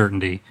like a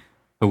certainty,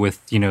 but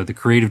with the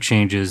creative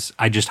changes,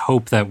 I just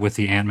hope that with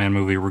the Ant-Man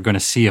movie, we're going to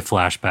see a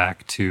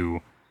flashback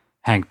to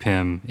Hank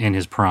Pym in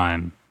his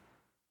prime.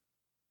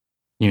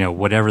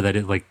 Whatever that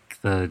is, like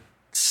the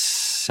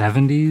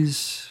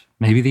 70s,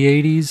 maybe the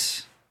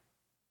 80s.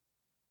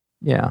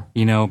 Yeah.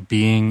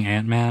 Being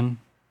Ant-Man.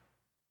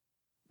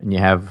 And you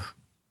have,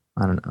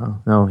 I don't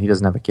know. No, he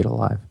doesn't have a kid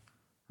alive.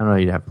 I don't know.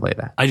 You'd have to play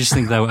that. I just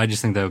think that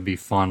would be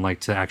fun,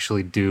 like to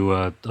actually do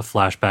a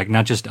flashback,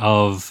 not just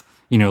of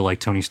like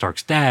Tony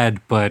Stark's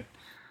dad, but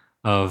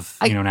of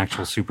an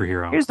actual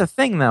superhero. Here's the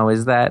thing, though,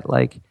 is that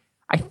like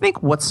I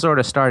think what's sort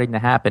of starting to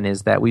happen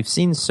is that we've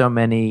seen so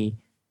many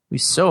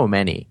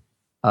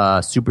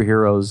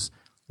superheroes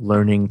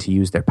learning to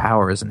use their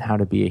powers and how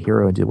to be a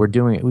hero. And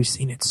we've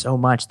seen it so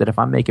much that if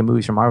I'm making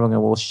movies for Marvel, I'm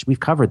going, well, we've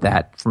covered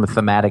that from a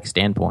thematic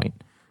standpoint.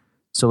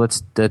 So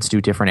let's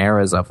do different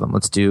eras of them.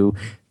 Let's do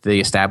the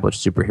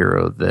established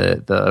superhero,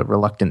 the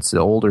reluctant, the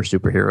older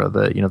superhero,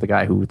 the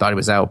guy who thought he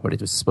was out, but it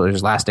was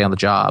his last day on the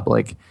job.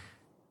 Like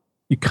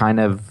you kind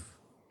of,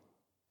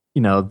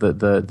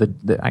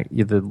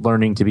 the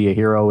learning to be a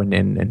hero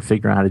and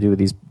figuring out how to do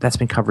these. That's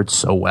been covered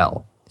so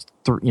well.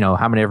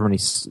 However many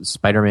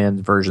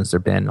Spider-Man versions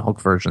there've been, Hulk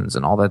versions,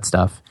 and all that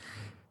stuff.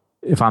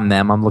 If I'm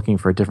them, I'm looking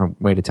for a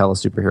different way to tell a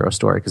superhero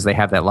story because they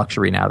have that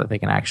luxury now that they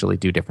can actually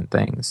do different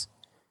things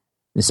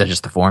instead of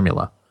just the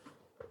formula.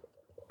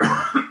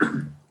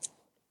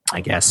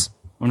 I guess. I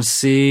want to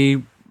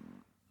see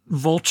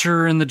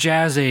Vulture in the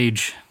Jazz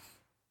Age.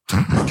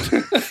 It's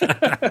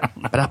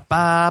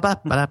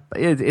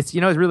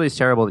really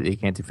terrible that you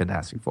can't do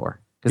Fantastic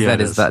Four.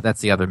 Because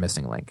that's the other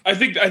missing link. I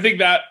think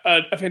that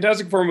a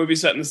Fantastic Four movie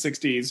set in the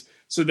 60s,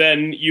 so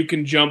then you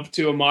can jump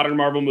to a modern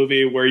Marvel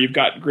movie where you've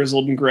got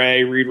Grizzled and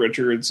Gray, Reed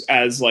Richards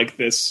as like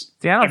this.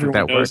 See, I don't everyone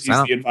think that knows works.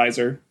 He's the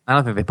advisor. I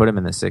don't think they put him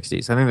in the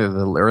 60s. I think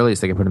the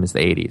earliest they could put him is the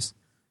 80s.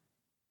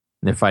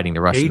 And they're fighting the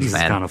Russians. 80s is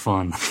kind of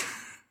fun.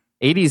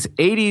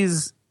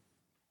 80s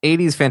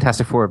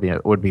Fantastic Four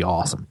would be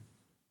awesome.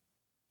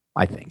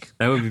 I think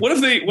that would be. What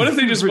if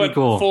they just went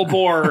cool. full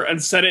bore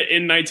and set it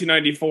in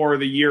 1994,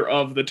 the year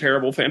of the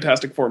terrible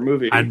Fantastic Four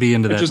movie? I'd be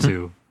into that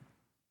too.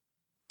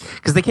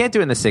 Because they can't do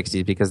it in the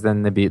 60s because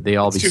then they'd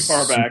all be too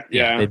far back.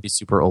 Yeah, they'd be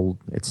super old.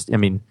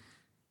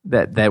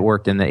 That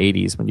worked in the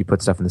 80s when you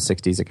put stuff in the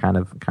 60s. It kind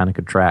of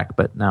could track,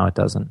 but now it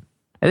doesn't.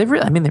 And they've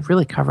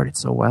really covered it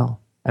so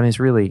well.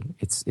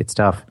 It's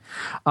tough.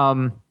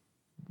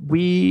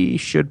 We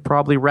should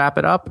probably wrap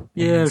it up.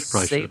 Yeah,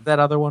 save that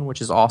other one, which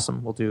is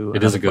awesome. We'll do.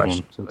 It is a good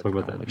question, one. So we'll talk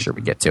about that. Make sure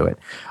we get to it.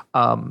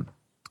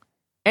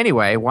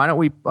 Anyway, why don't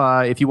we?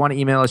 If you want to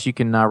email us, you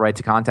can write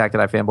to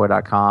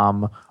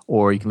contact@ifanboy.com,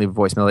 or you can leave a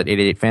voicemail at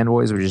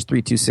 888-FANBOYS, which is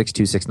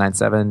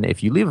 326-2697.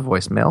 If you leave a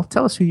voicemail,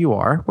 tell us who you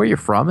are, where you're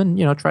from, and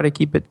try to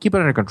keep it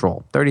under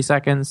control. 30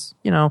 seconds.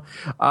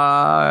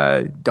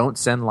 Don't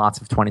send lots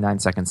of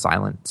 29-second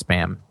silent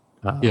spam.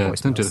 Don't do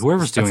that.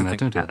 Whoever's doing that,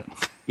 don't do that.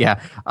 Yeah.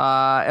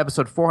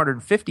 Episode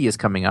 450 is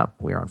coming up.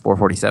 We're on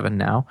 447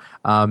 now.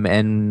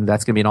 And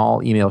that's going to be an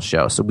all email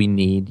show. So we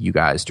need you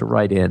guys to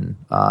write in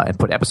and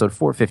put episode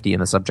 450 in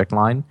the subject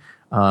line.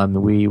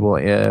 We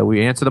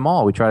answer them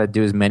all. We try to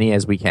do as many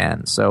as we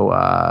can. So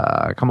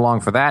come along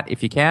for that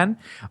if you can.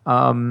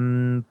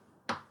 Paul,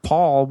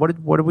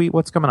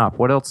 what's coming up?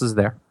 What else is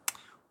there?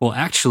 Well,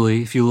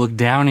 actually, if you look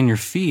down in your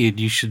feed,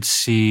 you should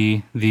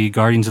see the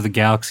Guardians of the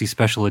Galaxy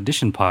Special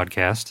Edition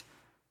podcast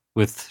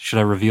with, should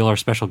I reveal our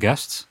special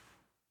guests?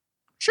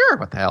 Sure,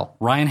 what the hell?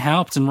 Ryan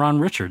Haupt and Ron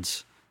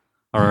Richards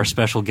are our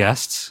special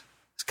guests.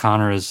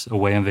 Conor is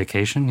away on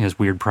vacation. He has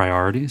weird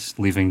priorities,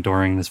 leaving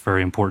during this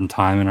very important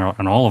time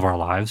in all of our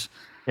lives.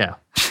 Yeah.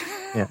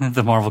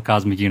 The Marvel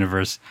Cosmic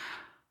Universe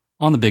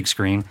on the big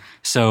screen.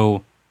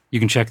 So you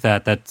can check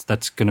that.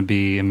 That's going to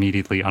be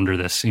immediately under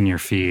this in your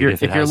feed.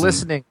 If you're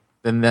listening,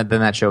 then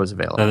that show is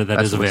available.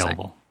 That is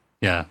available.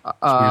 Yeah. It's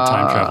a weird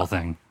time travel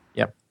thing.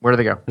 Yep. Where do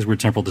they go? There's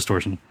weird temporal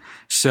distortion.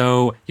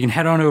 So you can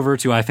head on over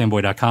to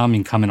ifanboy.com. You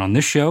can comment on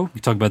this show. You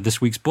can talk about this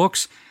week's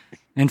books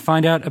and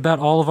find out about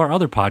all of our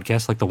other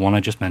podcasts like the one I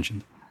just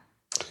mentioned.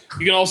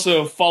 You can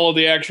also follow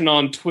the action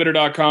on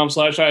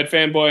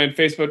twitter.com/ifanboy and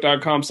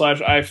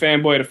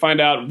facebook.com/ifanboy to find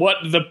out what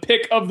the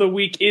pick of the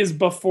week is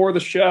before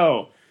the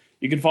show.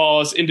 You can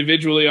follow us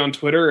individually on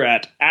Twitter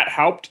at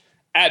Haupt,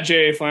 at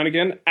J.A.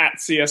 Flanagan, at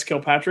CS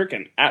Kilpatrick,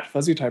 and at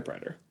Fuzzy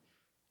Typewriter.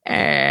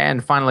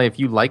 And finally, if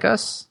you like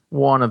us,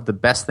 one of the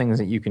best things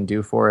that you can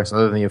do for us,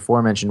 other than the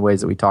aforementioned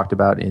ways that we talked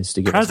about, is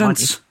to give us money.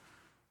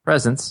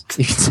 Presents.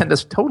 You can send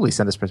us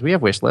presents. We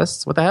have wish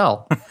lists. What the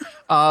hell?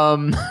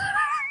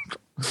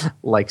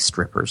 Like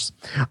strippers.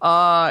 Is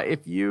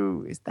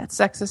that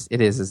sexist?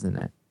 It is, isn't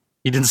it?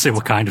 You didn't say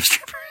what kind of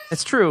stripper.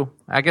 It's true.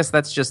 I guess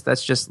that's just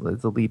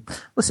the leap.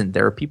 Listen,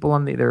 there are people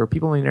on the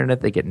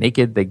internet. They get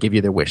naked. They give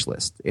you their wish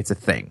list. It's a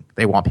thing.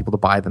 They want people to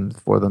buy them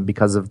for them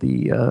because of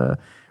the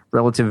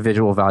relative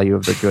visual value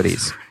of the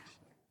goodies.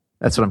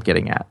 That's what I'm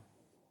getting at.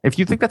 If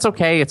you think that's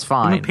okay, it's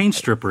fine. I'm a paint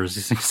strippers.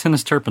 He sent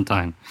us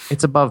turpentine.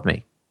 It's above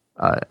me.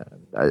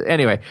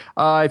 Anyway,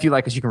 if you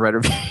like us, you can write a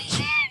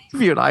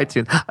review on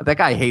iTunes. That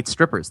guy hates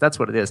strippers. That's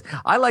what it is.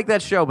 I like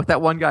that show, but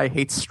that one guy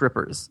hates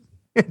strippers.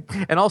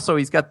 And also,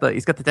 he's got the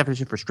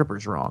definition for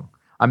strippers wrong.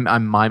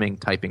 I'm miming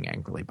typing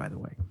angrily, by the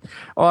way.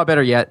 Oh,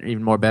 better yet,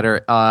 even more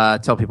better.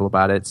 Tell people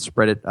about it.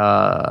 Spread it.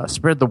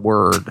 Spread the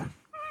word.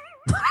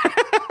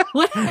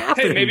 What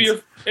happened? Hey,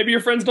 maybe your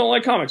friends don't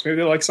like comics. Maybe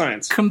they like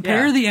science.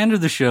 Compare the end of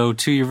the show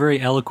to your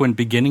very eloquent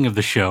beginning of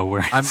the show,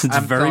 where it's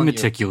very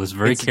meticulous,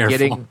 very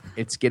careful.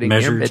 It's getting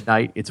near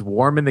midnight. It's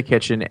warm in the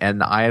kitchen,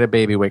 and I had a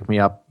baby wake me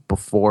up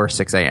before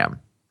 6 a.m.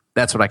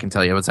 That's what I can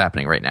tell you what's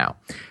happening right now.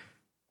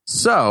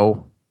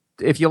 So,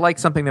 if you like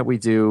something that we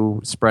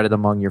do, spread it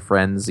among your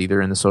friends,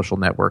 either in the social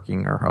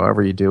networking or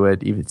however you do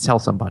it. Even tell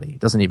somebody. It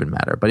doesn't even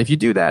matter. But if you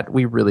do that,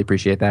 we really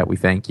appreciate that. We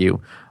thank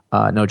you.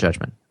 No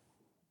judgment.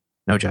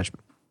 No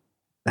judgment.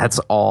 That's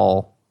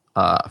all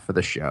for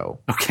the show.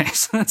 Okay,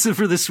 so that's it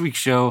for this week's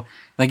show.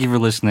 Thank you for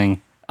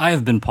listening. I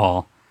have been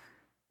Paul.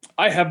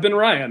 I have been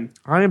Ryan.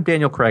 I am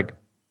Daniel Craig.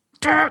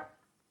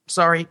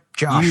 Sorry,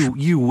 Josh.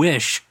 You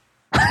wish.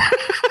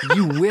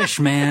 You wish,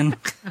 man.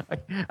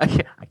 I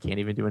can't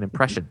even do an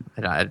impression.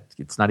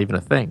 It's not even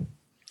a thing.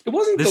 It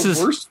wasn't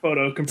the worst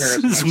photo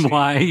comparison. This is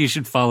why you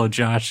should follow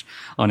Josh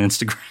on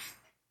Instagram.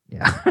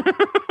 Yeah.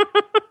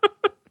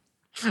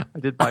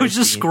 I was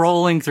just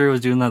scrolling through. I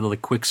was doing that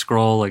like quick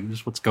scroll, like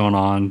just what's going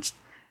on,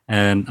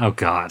 and oh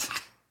god,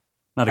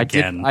 not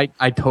again.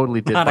 I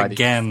totally did. Not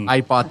again.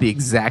 I bought the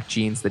exact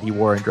jeans that he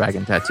wore in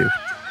Dragon Tattoo.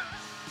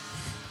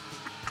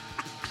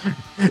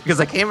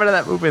 Because I came out of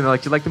that movie and they're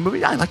like, "You like the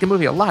movie?" I like the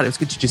movie a lot. It was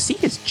good. Did you see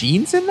his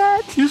jeans in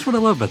that? Here's what I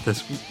love about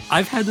this.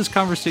 I've had this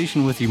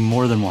conversation with you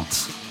more than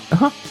once.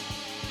 I'm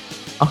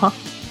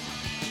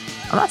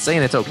not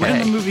saying it's okay. When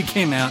the movie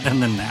came out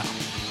and then now.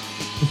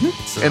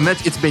 So. And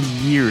it's been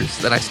years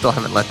that I still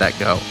haven't let that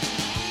go.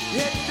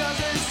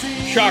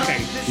 Shocking.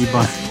 You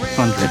bought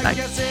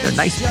they're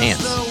nice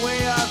pants.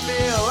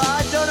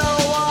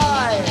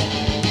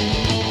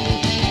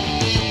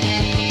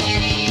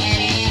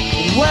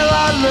 Well,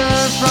 I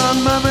learned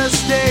from my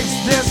mistakes.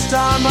 This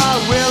time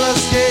I will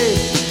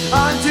escape.